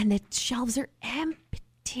 And the shelves are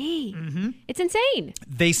empty. It's insane.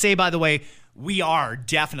 They say, by the way, we are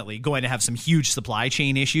definitely going to have some huge supply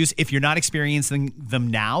chain issues. If you're not experiencing them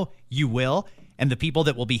now, you will. And the people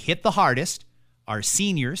that will be hit the hardest are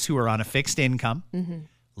seniors who are on a fixed income,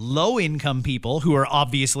 low-income people who are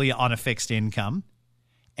obviously on a fixed income,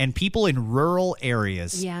 and people in rural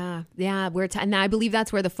areas. Yeah. And I believe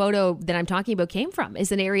that's where the photo that I'm talking about came from,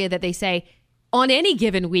 is an area that they say on any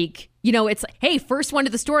given week, it's like, hey, first one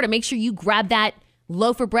to the store to make sure you grab that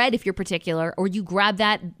loaf of bread if you're particular, or you grab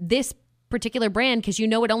this particular brand because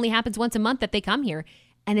it only happens once a month that they come here.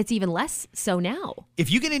 And it's even less so now. If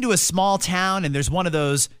you get into a small town and there's one of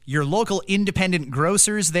those, your local independent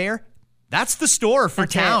grocers there, that's the store for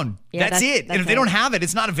town. Yeah, that's it. And if they don't have it,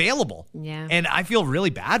 it's not available. Yeah. And I feel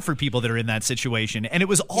really bad for people that are in that situation. And it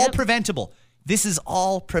was all preventable. This is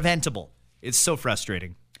all preventable. It's so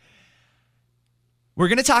frustrating. We're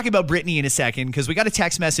going to talk about Britney in a second because we got a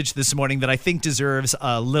text message this morning that I think deserves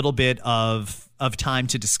a little bit of time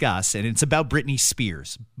to discuss. And it's about Britney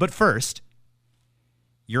Spears. But first,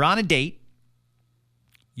 you're on a date.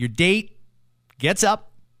 Your date gets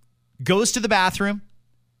up, goes to the bathroom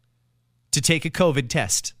to take a COVID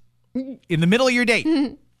test in the middle of your date.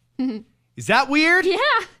 Is that weird? Yeah.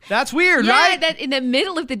 That's weird, right? Yeah, that in the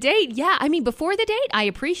middle of the date. Yeah. I mean, before the date, I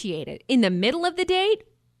appreciate it. In the middle of the date,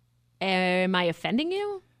 am I offending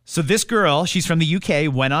you? So this girl, she's from the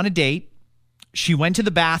UK, went on a date. She went to the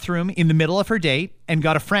bathroom in the middle of her date and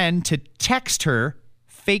got a friend to text her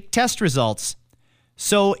fake test results.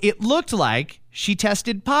 So it looked like she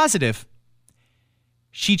tested positive.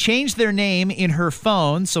 She changed their name in her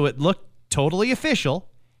phone so it looked totally official,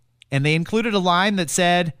 and they included a line that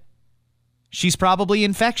said, "She's probably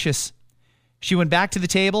infectious." She went back to the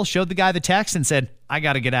table, showed the guy the text, and said, "I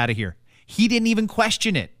got to get out of here." He didn't even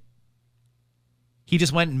question it. He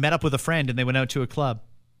just went and met up with a friend, and they went out to a club.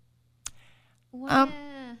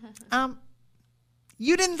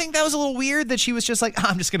 You didn't think that was a little weird that she was just like,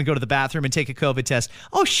 I'm just going to go to the bathroom and take a COVID test.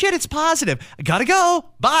 Oh, shit, it's positive. I got to go.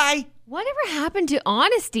 Bye. Whatever happened to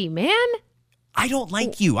honesty, man? I don't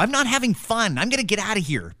like you. I'm not having fun. I'm going to get out of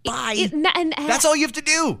here. Bye. That's all you have to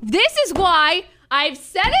do. This is why I've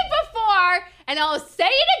said it before, and I'll say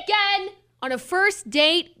it again. On a first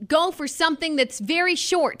date, go for something that's very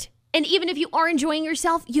short. And even if you are enjoying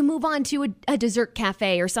yourself, you move on to a dessert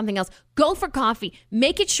cafe or something else. Go for coffee.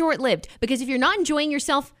 Make it short-lived. Because if you're not enjoying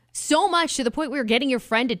yourself so much to the point where you're getting your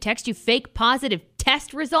friend to text you fake positive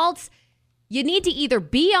test results, you need to either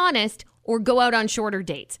be honest or go out on shorter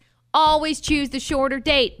dates. Always choose the shorter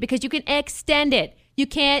date because you can extend it. You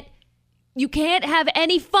can't have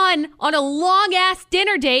any fun on a long-ass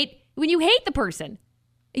dinner date when you hate the person.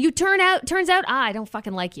 Turns out, I don't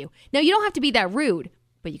fucking like you. Now, you don't have to be that rude.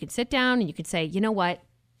 But you can sit down and you can say, you know what?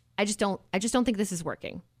 I just don't think this is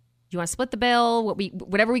working. You want to split the bill?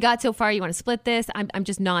 Whatever we got so far, you want to split this? I'm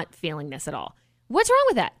just not feeling this at all. What's wrong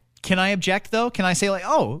with that? Can I object, though? Can I say, like,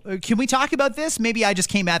 can we talk about this? Maybe I just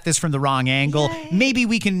came at this from the wrong angle. Yeah. Maybe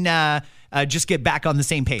we can just get back on the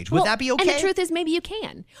same page. Would that be okay? And the truth is, maybe you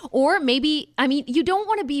can. Or maybe, you don't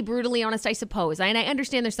want to be brutally honest, I suppose. And I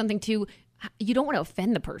understand there's something to, you don't want to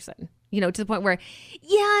offend the person, to the point where,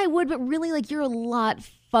 yeah, I would, but really, like, you're a lot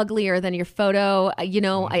fugglier than your photo. I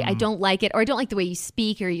don't like it, or I don't like the way you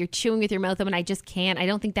speak, or you're chewing with your mouth open. I just can't. I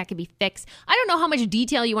don't think that could be fixed. I don't know how much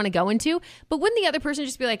detail you want to go into, but wouldn't the other person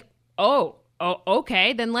just be like, oh,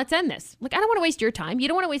 okay, then let's end this. Like, I don't want to waste your time. You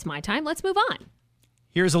don't want to waste my time. Let's move on.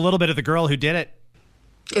 Here's a little bit of the girl who did it.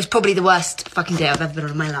 It was probably the worst fucking day I've ever been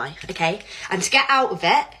on in my life, okay? And to get out of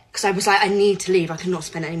it, because I was like, I need to leave. I could not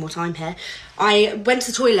spend any more time here. I went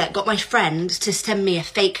to the toilet, got my friend to send me a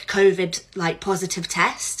fake COVID, positive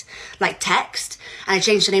test, text. And I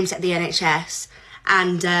changed the name to the NHS.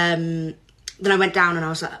 And then I went down and I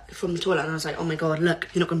was like, from the toilet, and I was like, oh my God, look,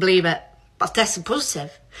 you're not going to believe it, but I've tested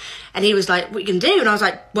positive. And he was like, what are you going to do? And I was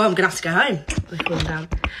like, well, I'm going to have to go home. I calmed down.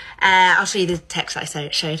 I'll show you the text that I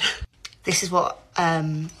showed. This is what, I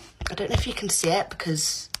don't know if you can see it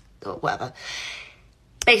because, whatever.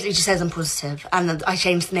 Basically just says I'm positive, and I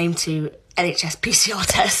changed the name to NHS PCR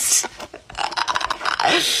test.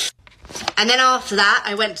 And then after that,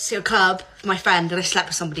 I went to a club with my friend, and I slept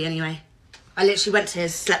with somebody anyway. I literally went to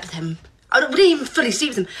his, slept with him. I didn't even fully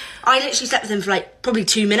sleep with him. I literally slept with him for probably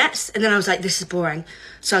 2 minutes, and then I was like, this is boring.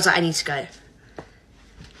 So I was like, I need to go.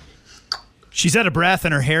 She's out of breath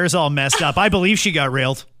and her hair's all messed up. I believe she got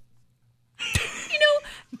railed.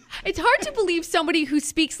 It's hard to believe somebody who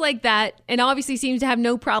speaks like that and obviously seems to have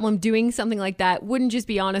no problem doing something like that wouldn't just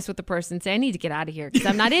be honest with the person and say, I need to get out of here because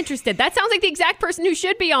I'm not interested. That sounds like the exact person who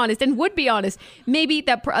should be honest and would be honest. Maybe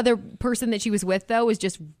that other person that she was with, though, was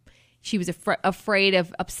just, she was afraid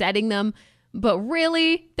of upsetting them. But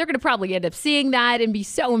really, they're going to probably end up seeing that and be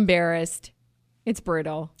so embarrassed. It's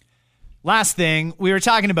brutal. Last thing, we were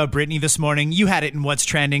talking about Britney this morning. You had it in What's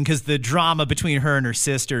Trending because the drama between her and her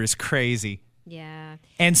sister is crazy. Yeah.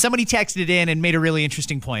 And somebody texted in and made a really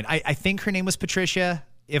interesting point. I think her name was Patricia.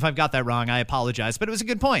 If I've got that wrong, I apologize. But it was a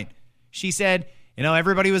good point. She said, you know,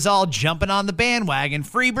 everybody was all jumping on the bandwagon.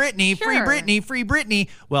 Free Britney, Sure. free Britney, free Britney.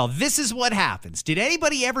 Well, this is what happens. Did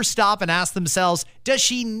anybody ever stop and ask themselves, does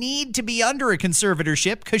she need to be under a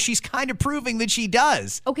conservatorship? Because she's kind of proving that she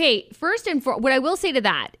does. Okay, first and foremost, what I will say to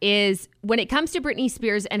that is when it comes to Britney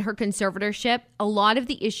Spears and her conservatorship, a lot of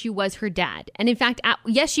the issue was her dad. And in fact,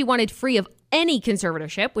 yes, she wanted free of any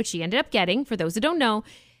conservatorship, which she ended up getting, for those who don't know.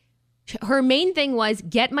 Her main thing was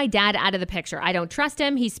get my dad out of the picture. I don't trust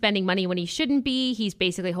him. He's spending money when he shouldn't be. He's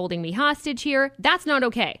basically holding me hostage here. That's not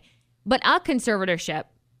okay. But a conservatorship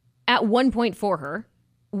at one point for her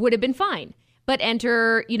would have been fine. But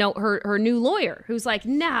enter, you know, her new lawyer who's like,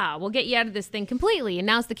 nah, we'll get you out of this thing completely. And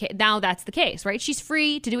now that's the case, right? She's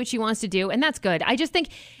free to do what she wants to do. And that's good. I just think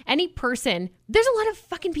any person, there's a lot of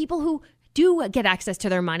fucking people who do get access to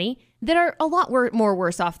their money that are a lot more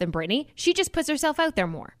worse off than Britney. She just puts herself out there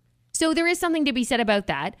more. So there is something to be said about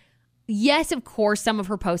that. Yes, of course, some of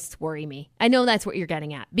her posts worry me. I know that's what you're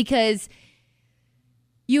getting at because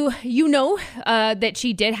you know that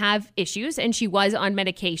she did have issues and she was on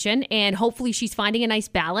medication and hopefully she's finding a nice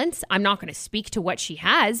balance. I'm not going to speak to what she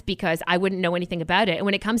has because I wouldn't know anything about it. And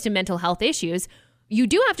when it comes to mental health issues, you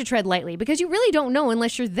do have to tread lightly because you really don't know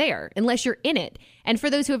unless you're there, unless you're in it. And for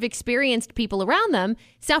those who have experienced people around them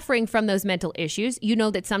suffering from those mental issues, you know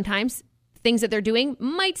that sometimes things that they're doing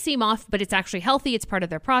might seem off, but it's actually healthy. It's part of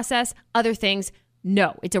their process. Other things,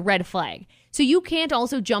 no, it's a red flag. So you can't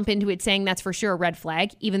also jump into it saying that's for sure a red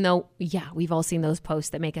flag, even though, yeah, we've all seen those posts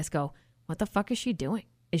that make us go, what the fuck is she doing?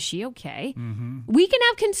 Is she okay? Mm-hmm. We can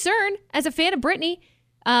have concern as a fan of Britney.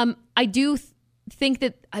 I do think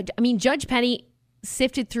that, I mean, Judge Penny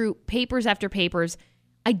sifted through papers after papers.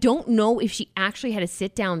 I don't know if she actually had a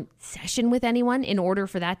sit-down session with anyone in order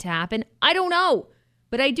for that to happen. I don't know.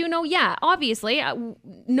 But I do know, yeah, obviously,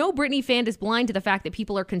 no Britney fan is blind to the fact that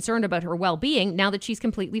people are concerned about her well-being now that she's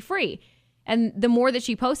completely free. And the more that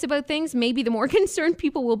she posts about things, maybe the more concerned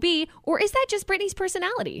people will be. Or is that just Britney's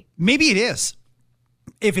personality? Maybe it is.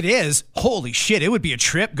 If it is, holy shit, it would be a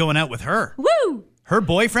trip going out with her. Woo! Her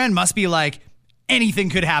boyfriend must be like, anything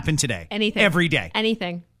could happen today. Anything. Every day.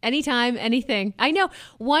 Anything. Anytime, anything. I know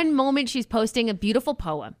one moment she's posting a beautiful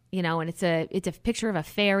poem, you know, and it's a picture of a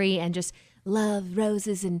fairy and just love,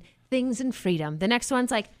 roses, and things and freedom. The next one's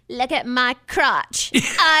like, look at my crotch.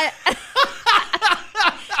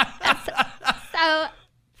 That's so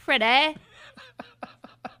pretty.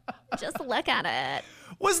 Just look at it.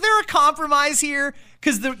 Was there a compromise here?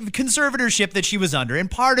 Because the conservatorship that she was under, and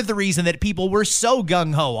part of the reason that people were so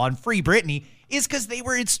gung-ho on Free Britney is because they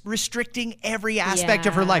were restricting every aspect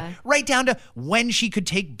of her life, right down to when she could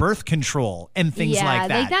take birth control and things like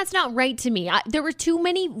that. That's not right to me. There were too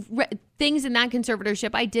many things in that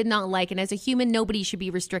conservatorship I did not like, and as a human, nobody should be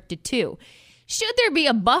restricted to. Should there be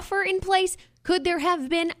a buffer in place? Could there have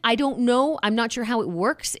been? I don't know. I'm not sure how it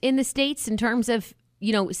works in the States in terms of,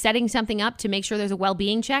 you know, setting something up to make sure there's a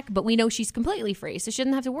well-being check, but we know she's completely free, so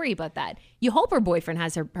shouldn't have to worry about that. You hope her boyfriend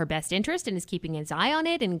has her best interest and is keeping his eye on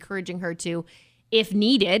it and encouraging her to, if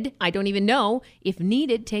needed, I don't even know, if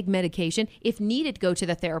needed, take medication, if needed, go to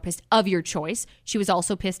the therapist of your choice. She was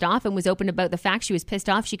also pissed off and was open about the fact she was pissed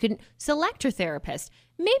off she couldn't select her therapist.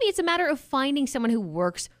 Maybe it's a matter of finding someone who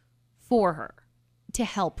works for her to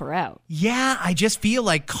help her out. Yeah, I just feel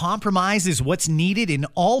like compromise is what's needed in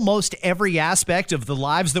almost every aspect of the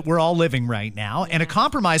lives that we're all living right now. And a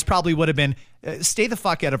compromise probably would have been stay the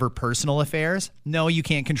fuck out of her personal affairs. No, you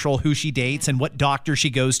can't control who she dates and what doctor she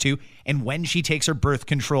goes to and when she takes her birth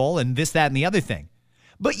control and this, that, and the other thing.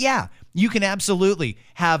 But yeah, you can absolutely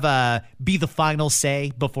have be the final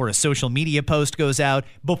say before a social media post goes out,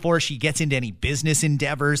 before she gets into any business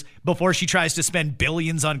endeavors, before she tries to spend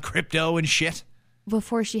billions on crypto and shit.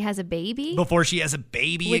 Before she has a baby? Before she has a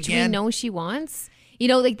baby which again. Which we know she wants. You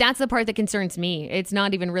know, like that's the part that concerns me. It's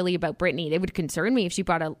not even really about Britney. It would concern me if she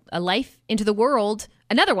brought a life into the world,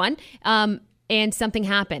 another one, and something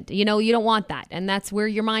happened. You know, you don't want that. And that's where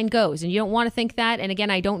your mind goes. And you don't want to think that. And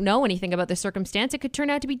again, I don't know anything about the circumstance. It could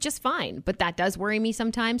turn out to be just fine. But that does worry me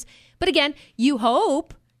sometimes. But again, you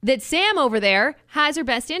hope that Sam over there has her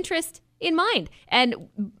best interest in mind. And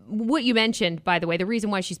what you mentioned, by the way, the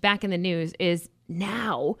reason why she's back in the news is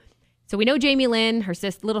now. So we know Jamie Lynn, her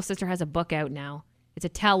little sister, has a book out now. It's a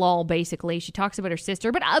tell-all, basically. She talks about her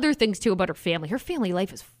sister, but other things, too, about her family. Her family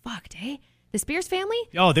life is fucked, eh? The Spears family?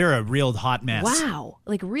 Oh, they're a real hot mess. Wow.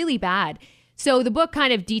 Like, really bad. So the book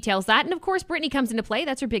kind of details that. And, of course, Britney comes into play.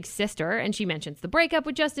 That's her big sister. And she mentions the breakup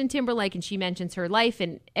with Justin Timberlake, and she mentions her life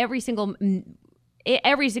in every single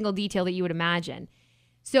detail that you would imagine.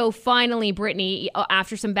 So finally, Britney,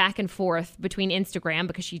 after some back and forth between Instagram,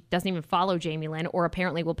 because she doesn't even follow Jamie Lynn, or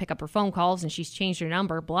apparently will pick up her phone calls and she's changed her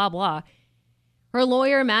number, blah, blah. Her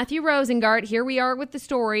lawyer, Matthew Rosengart, here we are with the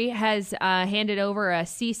story, has handed over a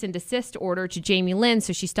cease and desist order to Jamie Lynn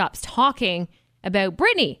so she stops talking about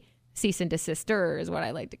Britney. Cease and desistor is what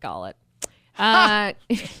I like to call it. Get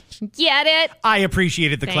it? I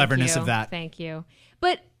appreciated the cleverness of that. Thank you.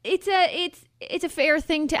 But it's a fair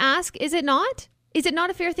thing to ask, is it not? Is it not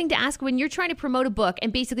a fair thing to ask when you're trying to promote a book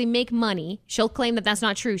and basically make money? She'll claim that that's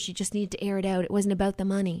not true. She just needed to air it out. It wasn't about the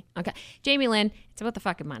money. Okay. Jamie Lynn, it's about the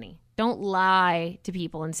fucking money. Don't lie to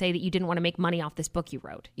people and say that you didn't want to make money off this book you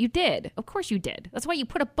wrote. You did. Of course you did. That's why you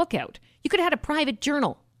put a book out. You could have had a private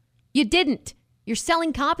journal. You didn't. You're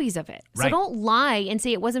selling copies of it. Right. So don't lie and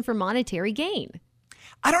say it wasn't for monetary gain.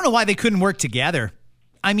 I don't know why they couldn't work together.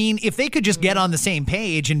 I mean, if they could just get on the same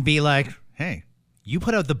page and be like, hey, you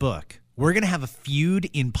put out the book. We're going to have a feud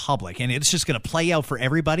in public, and it's just going to play out for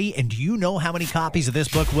everybody. And do you know how many copies of this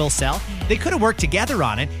book will sell? They could have worked together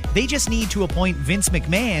on it. They just need to appoint Vince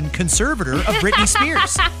McMahon conservator of Britney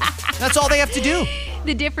Spears. That's all they have to do.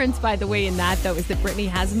 The difference, by the way, in that, though, is that Britney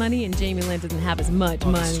has money and Jamie Lynn doesn't have as much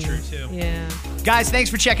money. That's true, too. Yeah. Guys, thanks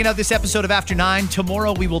for checking out this episode of After 9.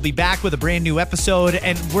 Tomorrow we will be back with a brand new episode,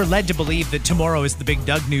 and we're led to believe that tomorrow is the Big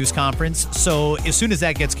Doug News Conference. So as soon as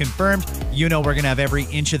that gets confirmed, you know we're going to have every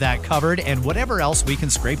inch of that covered and whatever else we can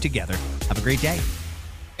scrape together. Have a great day.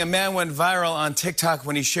 A man went viral on TikTok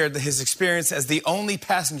when he shared his experience as the only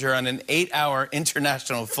passenger on an 8-hour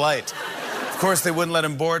international flight. Of course, they wouldn't let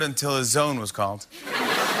him board until his zone was called.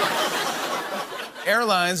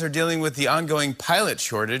 Airlines are dealing with the ongoing pilot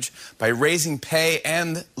shortage by raising pay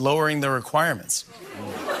and lowering the requirements.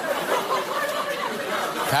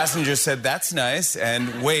 Passengers said, that's nice,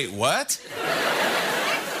 and wait, what?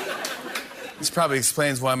 This probably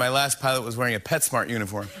explains why my last pilot was wearing a PetSmart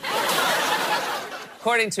uniform.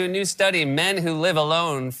 According to a new study, men who live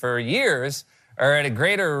alone for years are at a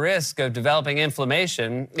greater risk of developing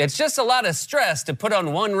inflammation. It's just a lot of stress to put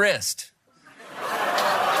on one wrist.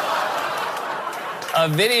 A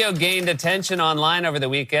video gained attention online over the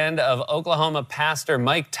weekend of Oklahoma pastor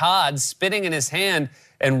Mike Todd spitting in his hand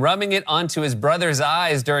and rubbing it onto his brother's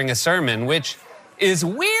eyes during a sermon, which is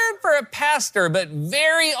weird for a pastor, but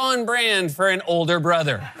very on brand for an older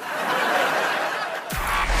brother.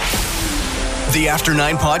 The After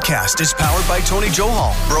 9 podcast is powered by Tony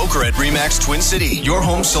Johal, broker at RE/MAX Twin City. Your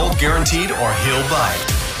home sold guaranteed or he'll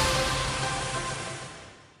buy.